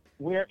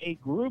where a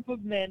group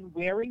of men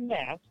wearing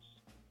masks,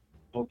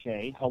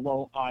 okay,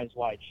 hello, eyes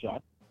wide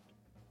shut,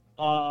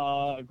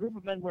 a group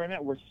of men wearing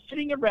masks were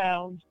sitting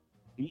around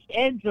the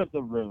edge of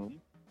the room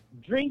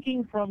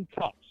drinking from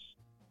cups.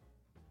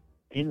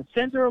 In the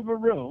center of a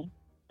room,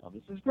 now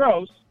this is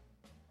gross,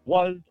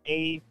 was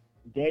a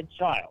dead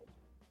child,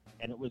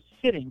 and it was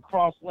sitting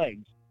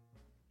cross-legged,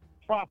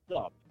 propped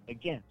up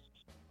against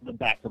the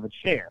back of a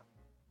chair.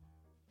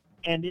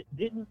 And it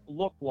didn't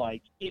look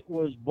like it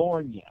was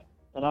born yet.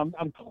 And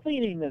I'm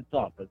cleaning this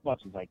up as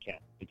much as I can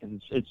because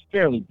it's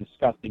fairly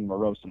disgusting,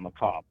 morose, and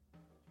macabre.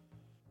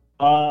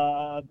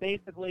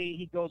 Basically,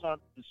 he goes on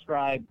to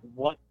describe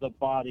what the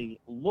body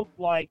looked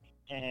like,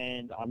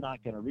 and I'm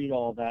not going to read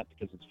all of that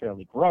because it's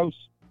fairly gross.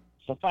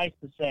 Suffice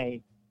to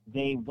say,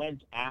 they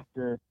went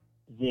after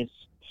this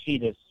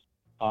fetus,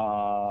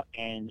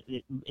 and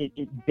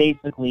it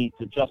basically,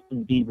 to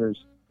Justin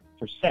Bieber's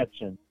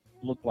perception,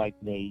 looked like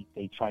they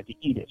tried to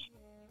eat it.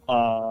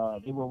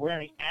 They were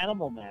wearing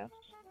animal masks,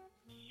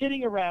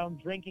 sitting around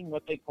drinking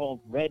what they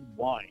called red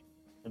wine,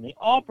 and they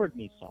offered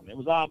me some. It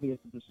was obvious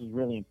that this was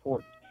really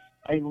important.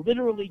 I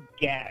literally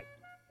gagged.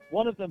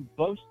 One of them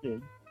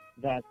boasted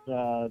that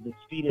this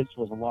fetus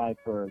was alive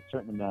for a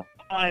certain amount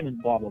of time and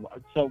blah, blah, blah.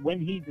 So when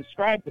he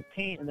described the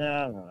pain,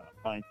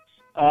 fine.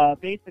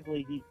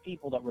 Basically, these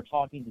people that were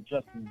talking to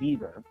Justin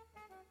Bieber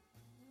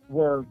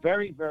were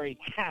very, very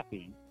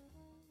happy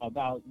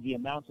about the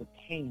amount of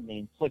pain they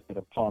inflicted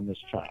upon this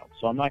child.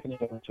 So I'm not going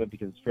to go into it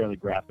because it's fairly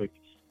graphic,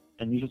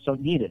 and you just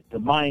don't need it. The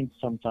mind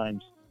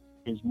sometimes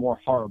is more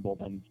horrible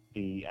than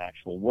the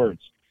actual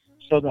words.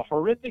 So the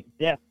horrific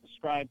death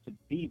described to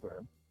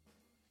Bieber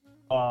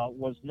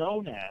was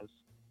known as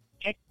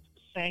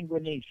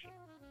exsanguination,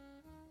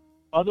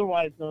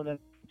 otherwise known as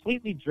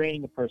completely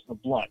draining a person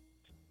of blood.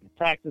 The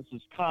practice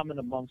is common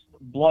amongst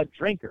blood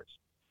drinkers,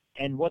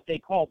 and what they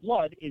call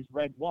blood is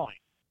red wine.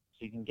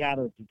 So you can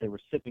gather that they were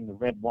sipping the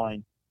red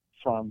wine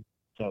from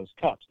those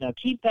cups. Now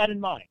keep that in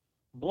mind,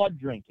 blood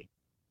drinking.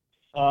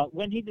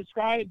 When he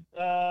described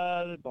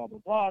blah, blah,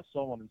 blah,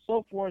 so on and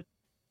so forth,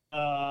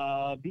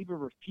 Bieber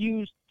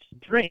refused to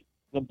drink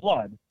the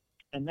blood,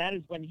 and that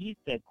is when he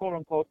said, quote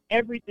unquote,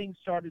 everything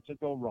started to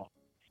go wrong.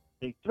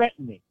 They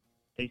threatened me.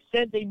 They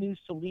said they knew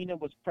Selena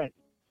was pregnant.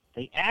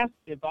 They asked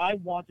if I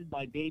wanted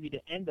my baby to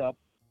end up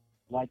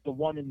like the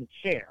one in the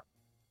chair.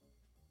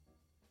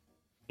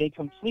 They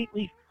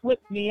completely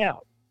flipped me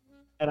out,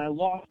 and I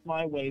lost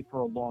my way for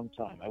a long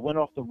time. I went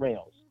off the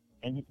rails.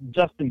 And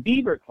Justin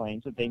Bieber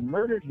claims that they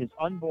murdered his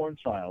unborn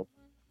child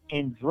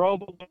and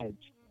drove a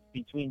wedge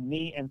between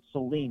me and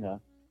Selena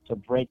to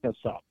break us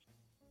up.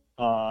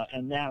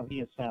 And now he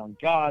has found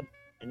God,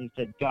 and he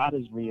said God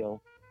is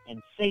real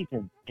and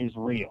Satan is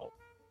real.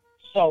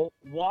 So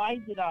why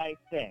did I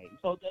say?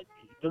 So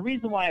the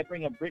reason why I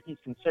bring up Britney's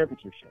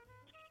conservatorship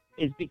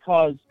is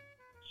because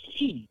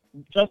he,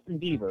 Justin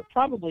Bieber,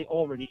 probably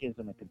already is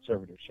in a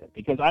conservatorship,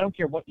 because I don't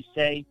care what you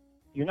say,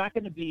 you're not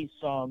going to be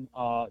some.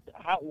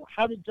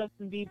 How did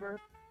Justin Bieber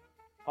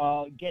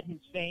get his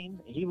fame?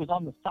 He was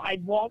on the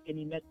sidewalk and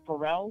he met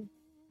Pharrell,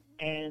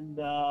 and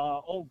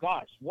oh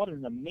gosh, what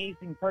an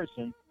amazing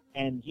person,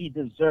 and he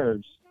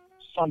deserves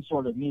some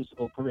sort of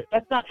musical career.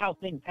 That's not how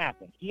things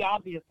happen. He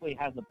obviously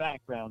has a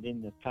background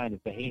in this kind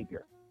of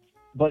behavior,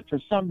 but for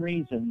some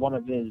reason, one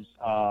of his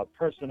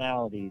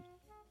personalities,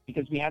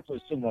 because we have to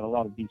assume that a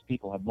lot of these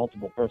people have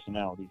multiple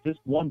personalities, this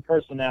one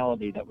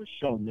personality that was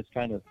shown this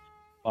kind of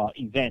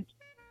event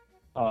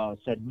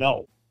said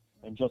no,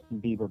 and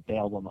Justin Bieber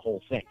bailed on the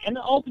whole thing. And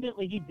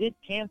ultimately, he did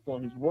cancel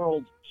his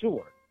world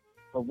tour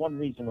for one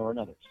reason or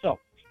another. So,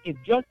 if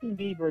Justin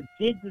Bieber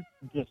did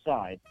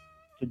decide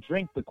to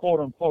drink the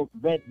quote-unquote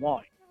red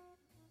wine,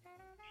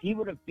 he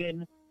would have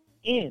been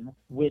in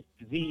with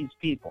these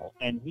people,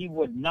 and he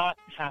would not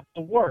have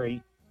to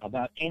worry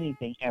about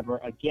anything ever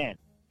again.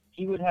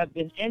 He would have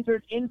been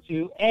entered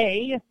into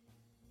a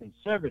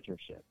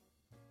conservatorship.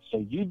 So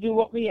you do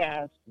what we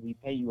ask, we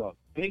pay you a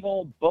big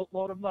old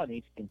boatload of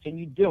money to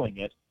continue doing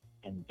it,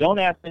 and don't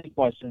ask any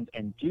questions,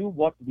 and do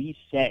what we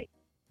say.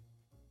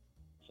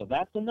 So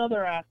that's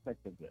another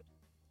aspect of this.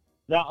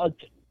 Now,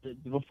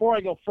 before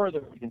I go further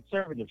with the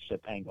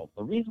conservatorship angle,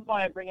 the reason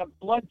why I bring up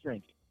blood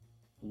drinking,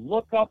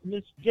 look up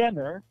Miss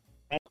Jenner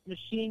and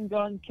Machine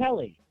Gun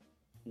Kelly.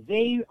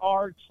 They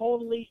are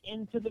totally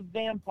into the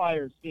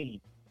vampire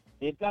scene.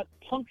 They've got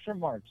puncture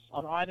marks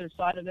on either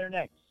side of their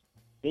necks.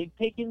 They've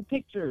taken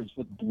pictures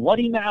with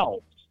bloody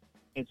mouths.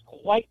 It's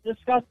quite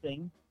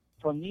disgusting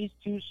from these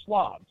two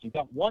slobs. You've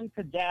got one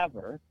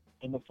cadaver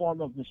in the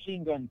form of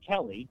Machine Gun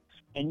Kelly,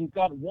 and you've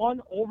got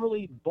one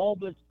overly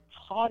bulbous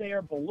hot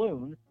air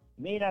balloon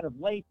made out of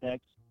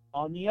latex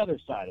on the other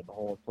side of the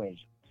whole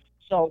equation.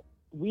 So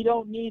we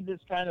don't need this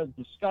kind of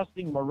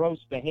disgusting,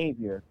 morose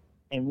behavior,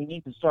 and we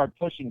need to start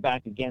pushing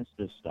back against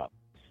this stuff.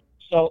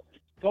 So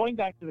going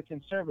back to the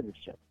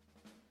conservatorship,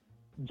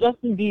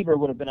 Justin Bieber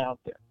would have been out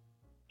there.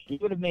 He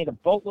would have made a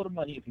boatload of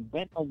money if he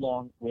went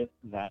along with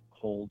that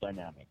whole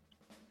dynamic.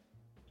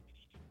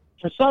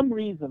 For some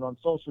reason on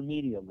social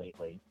media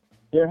lately,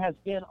 there has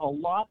been a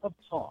lot of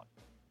talk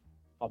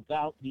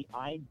about the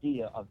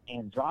idea of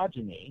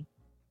androgyny,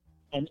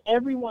 and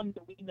everyone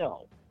that we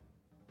know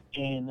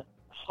in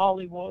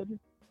Hollywood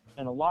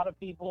and a lot of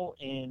people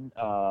in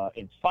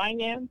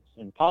finance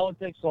and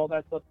politics, all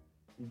that stuff,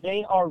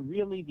 they are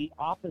really the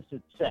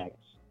opposite sex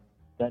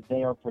that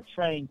they are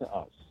portraying to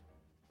us.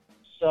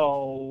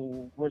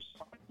 So we're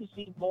starting to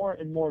see more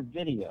and more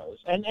videos.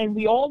 And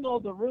we all know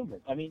the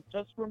rumors. I mean,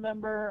 just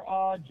remember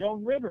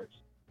Joan Rivers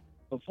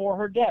before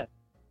her death.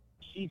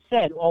 She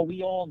said, well,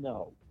 we all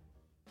know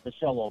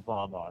Michelle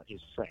Obama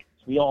is trans.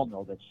 We all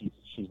know that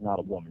she's not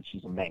a woman.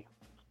 She's a man.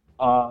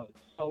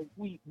 So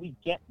we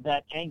get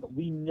that angle.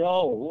 We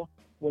know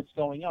what's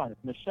going on. If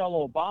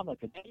Michelle Obama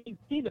could, and you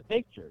see the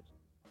pictures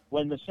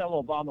when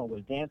Michelle Obama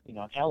was dancing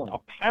on Ellen,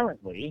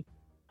 apparently,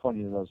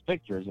 according to those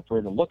pictures, if we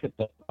were to look at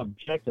them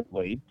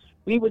objectively,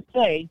 we would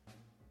say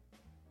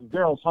the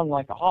girl's hung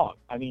like a hog.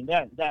 I mean,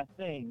 that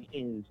thing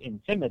is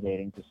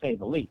intimidating, to say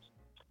the least.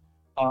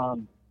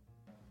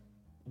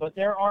 But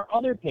there are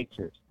other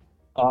pictures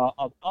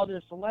of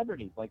other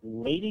celebrities, like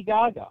Lady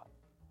Gaga.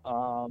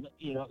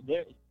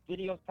 There's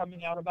videos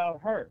coming out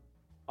about her.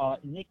 I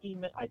think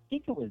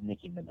it was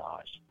Nicki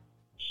Minaj.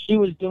 She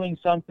was doing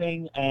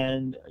something,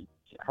 and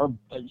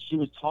she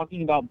was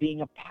talking about being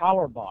a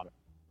power bottom.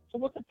 So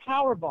what's a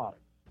power bottom?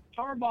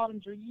 Power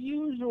bottoms are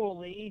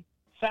usually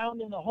found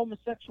in the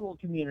homosexual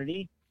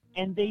community,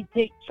 and they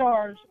take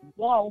charge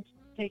whilst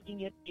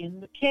taking it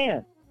in the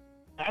can.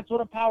 That's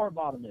what a power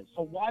bottom is.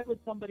 So why would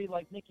somebody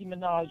like Nicki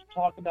Minaj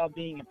talk about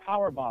being a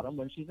power bottom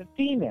when she's a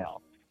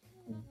female?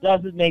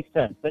 Doesn't make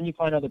sense. Then you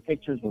find other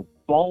pictures with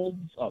bulges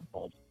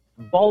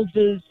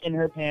in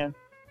her pants.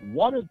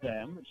 One of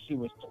them, she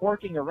was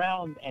twerking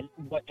around, and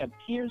what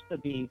appears to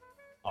be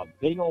a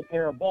big old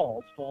pair of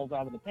balls falls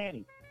out of the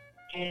panties.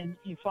 And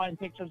you find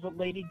pictures of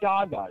Lady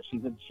Gaga.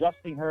 She's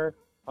adjusting her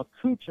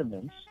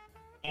accoutrements,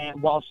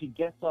 and while she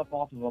gets up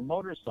off of a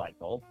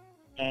motorcycle,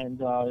 and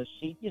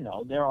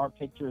there are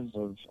pictures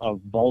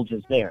of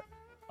bulges there.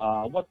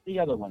 What's the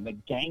other one? The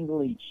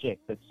gangly chick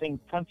that sings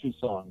country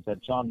songs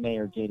that John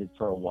Mayer dated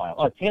for a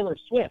while. Taylor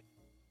Swift.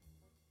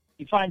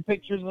 You find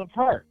pictures of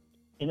her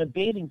in a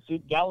bathing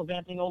suit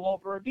gallivanting all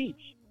over a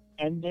beach.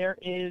 And there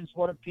is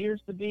what appears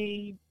to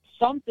be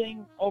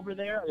something over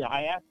there.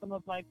 I asked some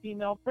of my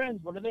female friends,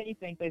 what do they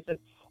think? They said,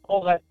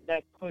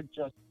 that could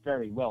just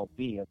very well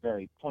be a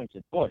very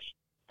pointed bush.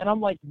 And I'm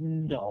like,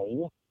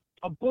 no,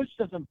 a bush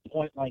doesn't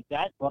point like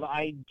that, but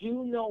I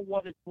do know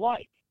what it's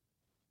like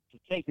to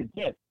take a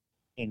dip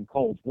in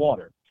cold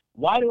water.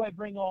 Why do I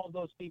bring all of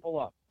those people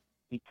up?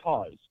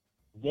 Because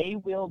they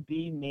will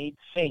be made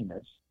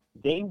famous.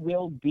 They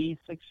will be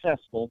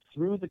successful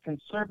through the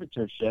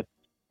conservatorship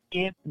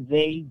if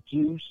they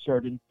do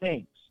certain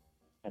things.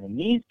 And in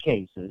these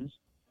cases,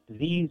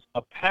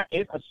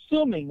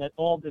 assuming that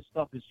all this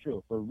stuff is true,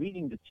 if we're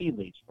reading the tea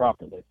leaves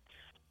properly,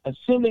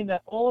 assuming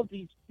that all of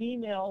these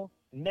female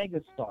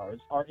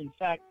megastars are in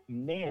fact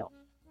male,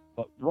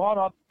 but brought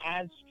up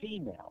as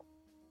female,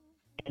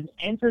 and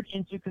entered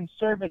into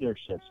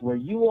conservatorships where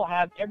you will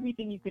have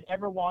everything you could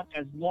ever want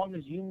as long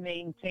as you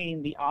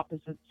maintain the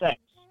opposite sex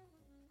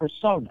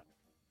persona.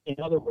 In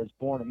other words,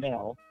 born a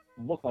male,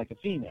 look like a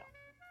female.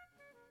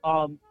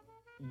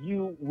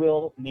 You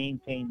will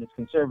maintain this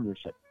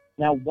conservatorship.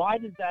 Now, why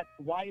is that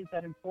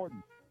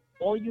important?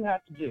 All you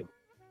have to do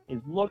is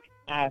look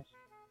at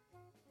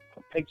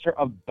a picture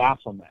of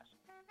Baphomet.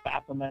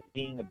 Baphomet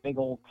being a big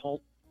old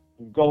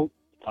goat,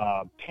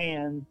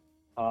 Pan,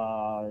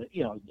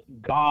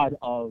 god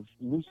of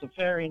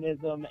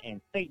Luciferianism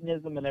and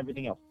Satanism and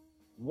everything else.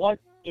 What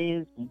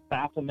is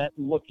Baphomet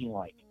looking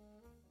like?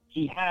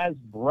 He has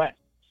breasts.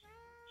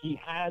 He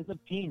has a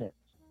penis.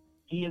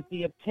 He is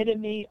the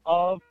epitome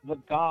of the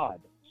God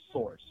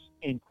source,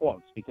 in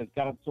quotes, because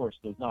God source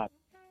does not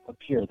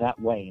appear that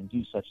way and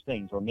do such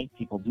things or make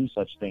people do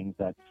such things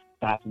that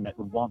Baphomet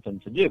would want them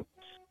to do.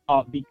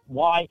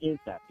 Why is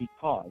that?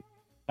 Because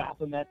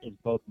Baphomet is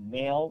both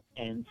male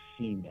and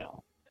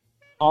female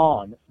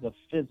on the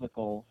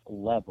physical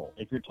level.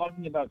 If you're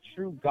talking about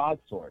true God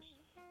source,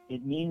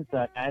 it means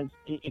that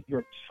if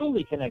you're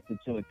truly connected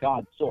to a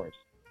God source,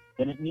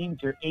 then it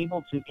means you're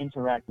able to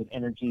interact with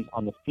energies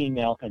on the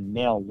female and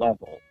male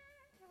level,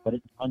 but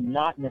it's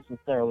not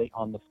necessarily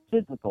on the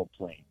physical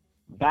plane.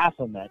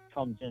 Baphomet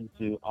comes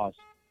into us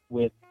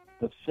with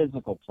the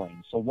physical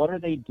plane. So what are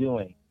they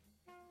doing?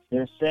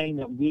 They're saying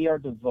that we are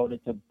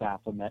devoted to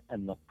Baphomet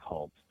and the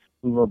cult.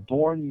 We were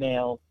born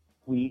male.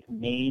 We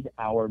made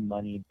our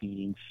money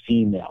being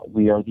female.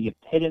 We are the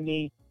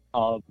epitome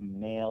of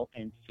male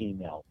and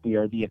female. We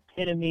are the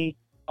epitome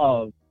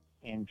of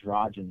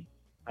androgyny.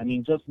 I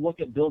mean, just look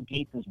at Bill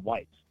Gates'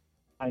 wife.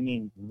 I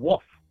mean,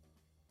 woof.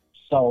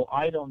 So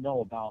I don't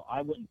know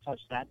I wouldn't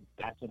touch that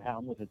basset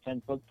hound with a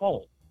 10-foot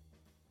pole.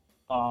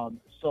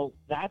 So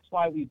that's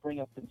why we bring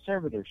up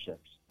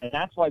conservatorships. And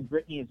that's why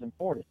Britney is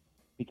important.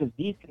 Because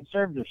these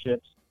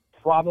conservatorships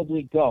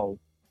probably go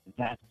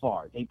that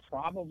far. They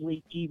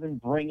probably even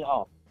bring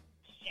up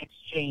sex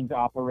change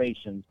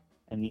operations.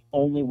 And the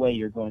only way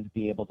you're going to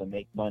be able to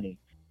make money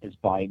is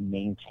by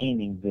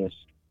maintaining this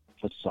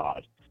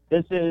facade.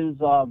 This is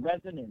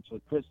Resonance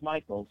with Chris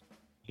Michaels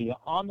via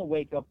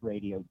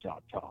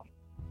onthewakeupradio.com.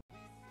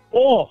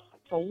 Oh,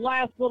 it's the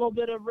last little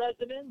bit of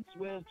Resonance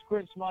with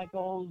Chris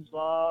Michaels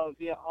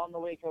via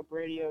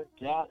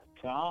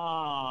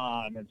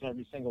onthewakeupradio.com. It's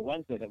every single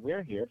Wednesday that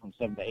we're here from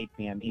 7 to 8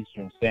 p.m.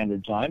 Eastern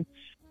Standard Time.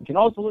 You can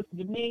also listen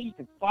to me. You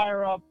can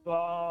fire up,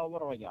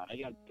 what do I got? I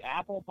got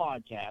Apple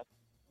Podcasts.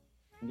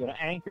 You can go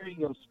to Anchor. You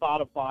can go to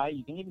Spotify.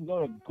 You can even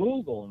go to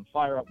Google and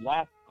fire up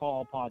Last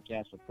Call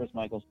Podcast with Chris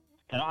Michaels.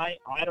 And I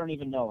don't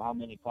even know how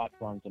many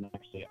platforms I'm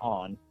actually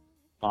on.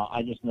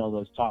 I just know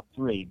those top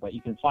three. But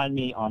you can find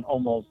me on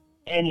almost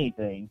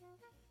anything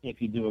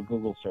if you do a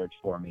Google search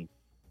for me.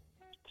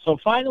 So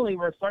finally,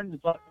 we're starting to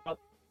talk about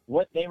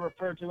what they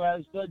refer to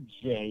as the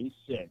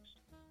J6.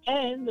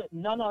 And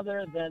none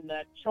other than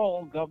that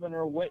troll,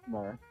 Governor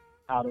Whitmer,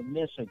 out of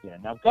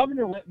Michigan. Now,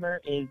 Governor Whitmer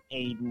is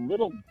a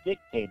little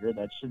dictator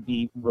that should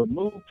be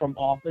removed from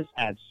office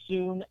as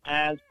soon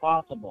as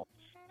possible.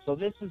 So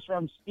this is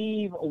from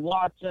Steve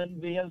Watson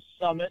via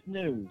Summit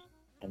News,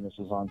 and this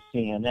is on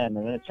CNN.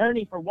 An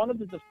attorney for one of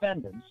the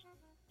defendants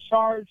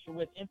charged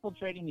with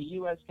infiltrating the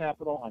U.S.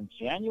 Capitol on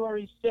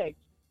January 6th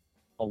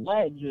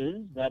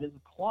alleges that his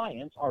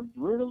clients are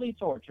brutally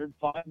tortured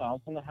 5 miles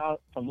from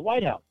the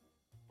White House.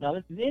 Now,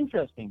 this is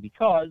interesting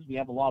because we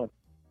have a lot of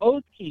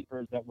Oath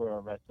Keepers that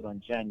were arrested on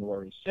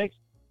January 6th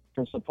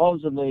for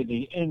supposedly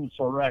the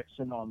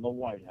insurrection on the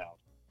White House.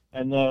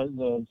 and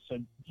the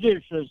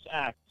seditious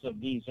acts of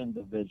these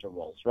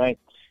individuals, right?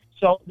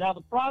 So now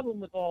the problem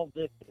with all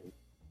this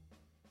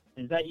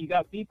is that you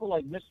got people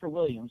like Mr.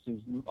 Williams,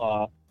 who's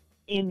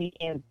in the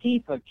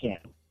Antifa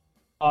camp.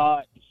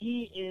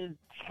 He is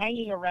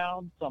hanging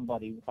around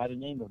somebody by the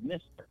name of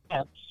Mr.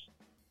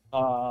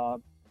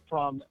 Epps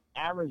from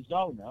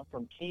Arizona,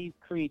 from Cave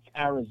Creek,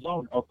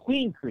 Arizona, or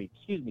Queen Creek,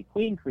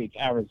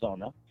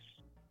 Arizona.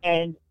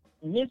 And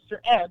Mr.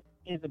 Epps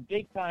is a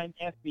big-time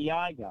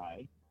FBI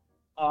guy.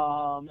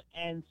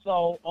 And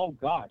so, oh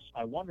gosh,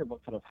 I wonder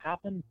what could have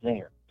happened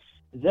there.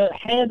 The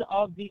head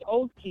of the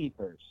Oath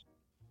Keepers,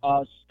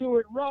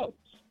 Stuart Rhodes.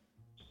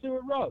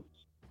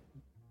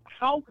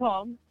 How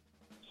come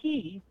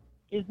he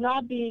is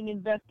not being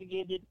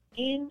investigated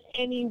in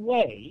any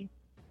way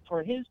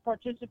for his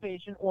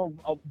participation or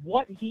of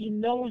what he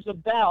knows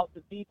about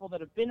the people that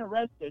have been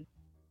arrested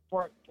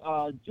for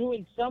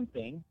doing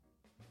something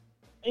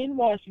in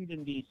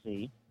Washington,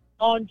 D.C.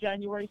 on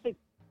January 6th?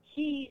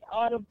 He,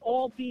 out of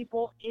all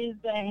people, is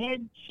the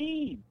head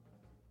chief.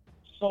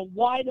 So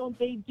why don't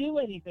they do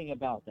anything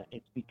about that?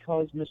 It's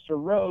because Mr.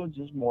 Rhodes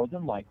is more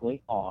than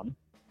likely on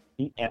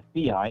the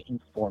FBI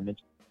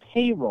informant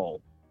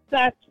payroll.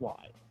 That's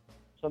why.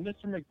 So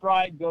Mr.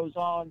 McBride goes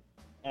on,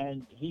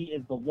 and he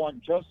is the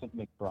one, Joseph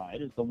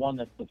McBride, is the one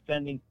that's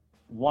defending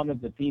one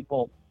of the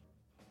people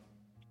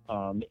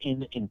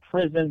in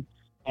prison.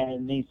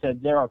 And he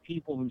said there are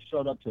people who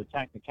showed up to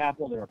attack the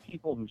Capitol, there are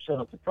people who showed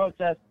up to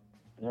protest,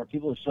 and there are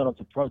people who showed up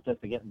to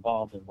protest to get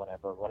involved in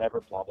whatever,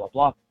 blah, blah,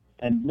 blah.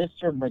 And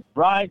Mr.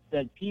 McBride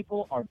said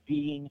people are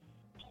being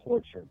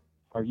tortured.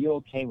 Are you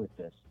okay with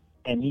this?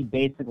 And he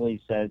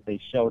basically says they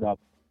showed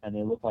up and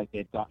they look like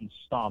they've gotten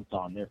stomped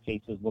on. Their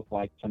faces look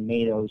like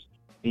tomatoes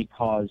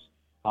because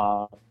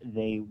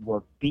they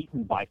were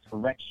beaten by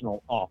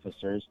correctional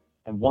officers,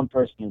 and one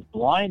person is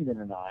blind in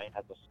an eye,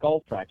 has a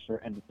skull fracture,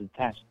 and a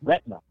detached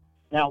retina.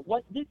 Now,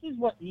 this is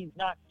what he's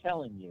not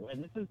telling you,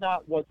 and this is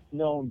not what's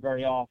known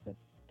very often,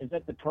 is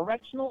that the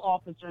correctional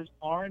officers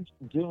aren't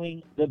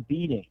doing the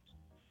beatings.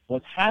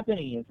 What's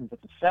happening is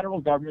that the federal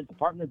government,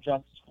 Department of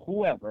Justice,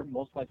 whoever,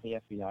 most likely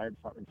FBI or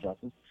Department of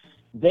Justice,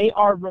 they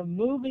are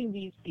removing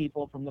these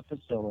people from the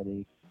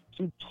facility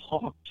to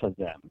talk to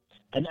them.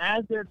 And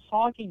as they're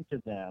talking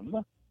to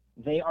them,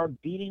 they are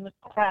beating the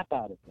crap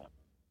out of them.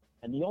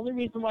 And the only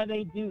reason why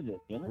they do this,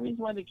 the only reason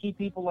why they keep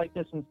people like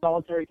this in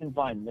solitary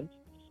confinement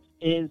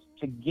is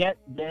to get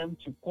them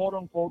to,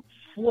 quote-unquote,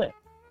 flip,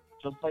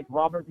 just like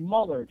Robert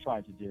Mueller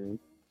tried to do,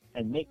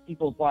 and make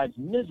people's lives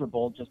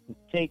miserable just to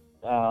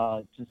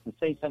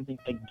say something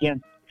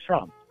against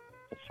Trump,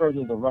 to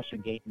further the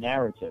Russiagate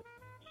narrative.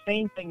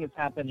 Same thing is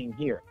happening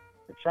here.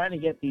 They're trying to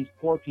get these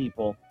poor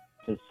people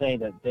to say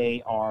that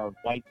they are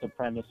white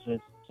supremacists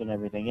and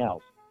everything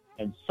else.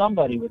 And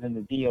somebody within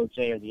the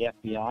DOJ or the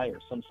FBI or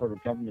some sort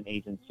of government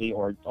agency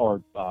or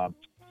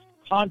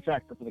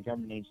contractor for the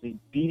government agency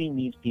beating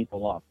these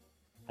people up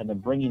and then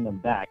bringing them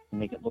back to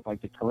make it look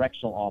like the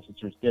correctional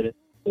officers did it,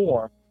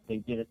 or they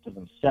did it to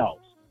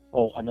themselves.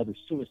 Oh, another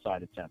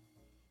suicide attempt.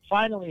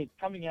 Finally, it's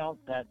coming out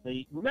that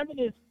remember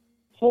this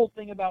whole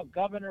thing about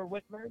Governor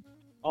Whitmer?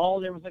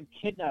 Oh, there was a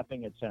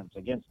kidnapping attempt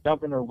against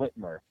Governor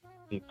Whitmer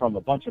from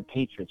a bunch of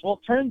patriots. Well,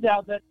 it turns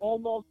out that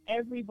almost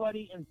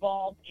everybody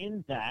involved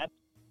in that,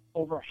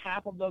 over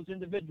half of those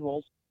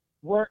individuals,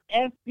 were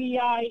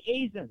FBI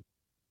agents.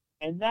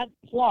 And that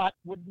plot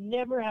would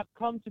never have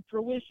come to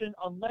fruition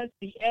unless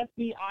the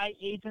FBI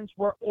agents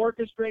were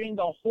orchestrating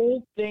the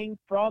whole thing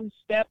from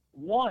step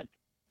one.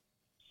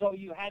 So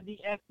you had the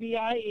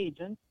FBI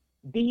agents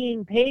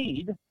being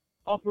paid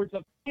upwards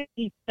of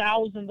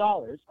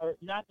 $50,000, or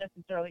not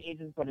necessarily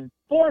agents, but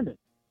informants,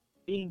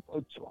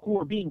 who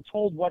were being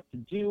told what to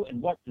do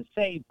and what to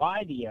say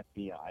by the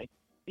FBI,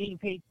 being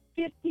paid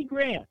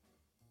 $50,000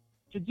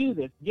 to do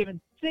this,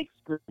 given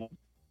 $6,000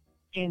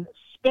 in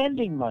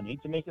spending money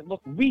to make it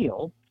look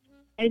real.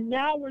 And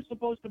now we're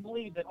supposed to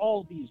believe that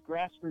all these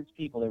grassroots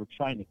people, they were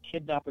trying to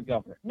kidnap a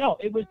governor. No,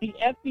 it was the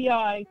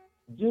FBI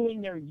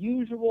doing their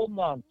usual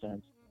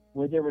nonsense,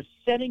 where they were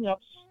setting up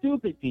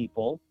stupid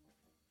people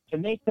to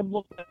make them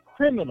look like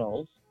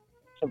criminals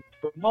to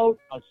promote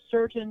a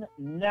certain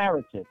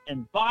narrative.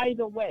 And by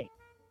the way,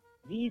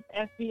 these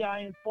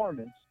FBI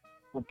informants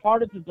were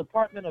part of the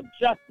Department of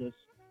Justice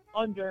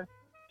under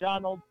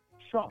Donald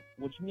Trump,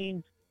 which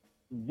means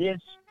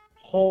this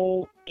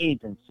whole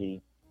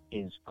agency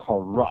is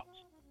corrupt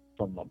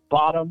from the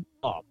bottom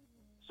up.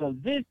 So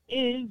this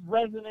is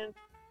Resonance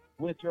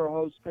with your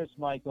host, Chris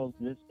Michaels.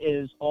 This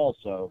is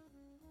also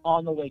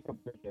on the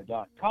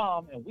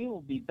WakeUpRadio.com, and we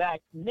will be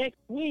back next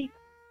week,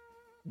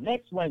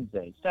 next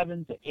Wednesday,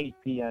 7 to 8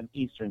 p.m.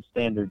 Eastern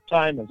Standard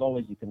Time. As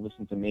always, you can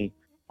listen to me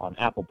on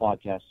Apple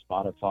Podcasts,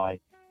 Spotify,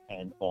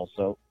 and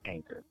also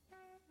Anchor.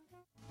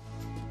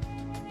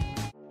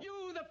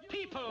 You, the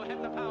people,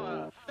 have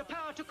the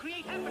power to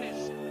create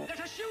happiness.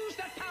 Let us use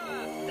that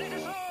power. Let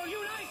us all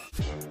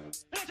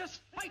unite. Let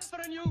us fight for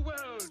a new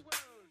world.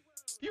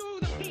 You,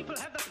 the people,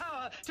 have the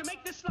power to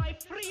make this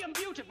life free and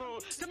beautiful,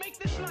 to make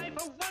this life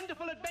a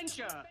wonderful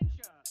adventure.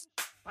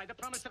 By the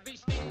promise of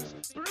these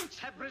things, brutes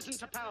have risen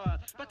to power,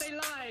 but they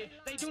lie.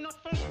 They do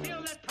not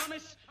fulfill that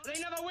promise. They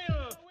never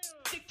will.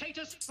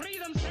 Dictators free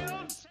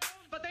themselves,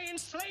 but they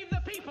enslave the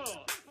people.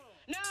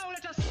 Now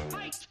let us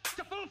fight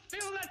to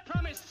fulfill that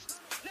promise.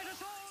 Let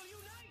us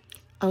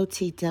all unite.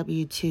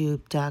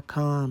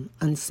 OTWTube.com,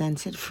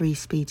 uncensored free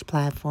speech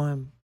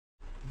platform.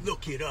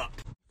 Look it up.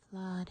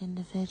 Flawed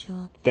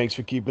individual. Thanks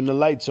for keeping the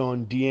lights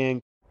on,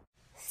 Deang.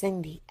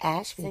 Cindy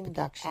Ashby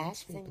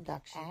Productions.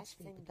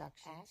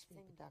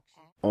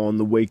 On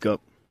the wake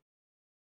up.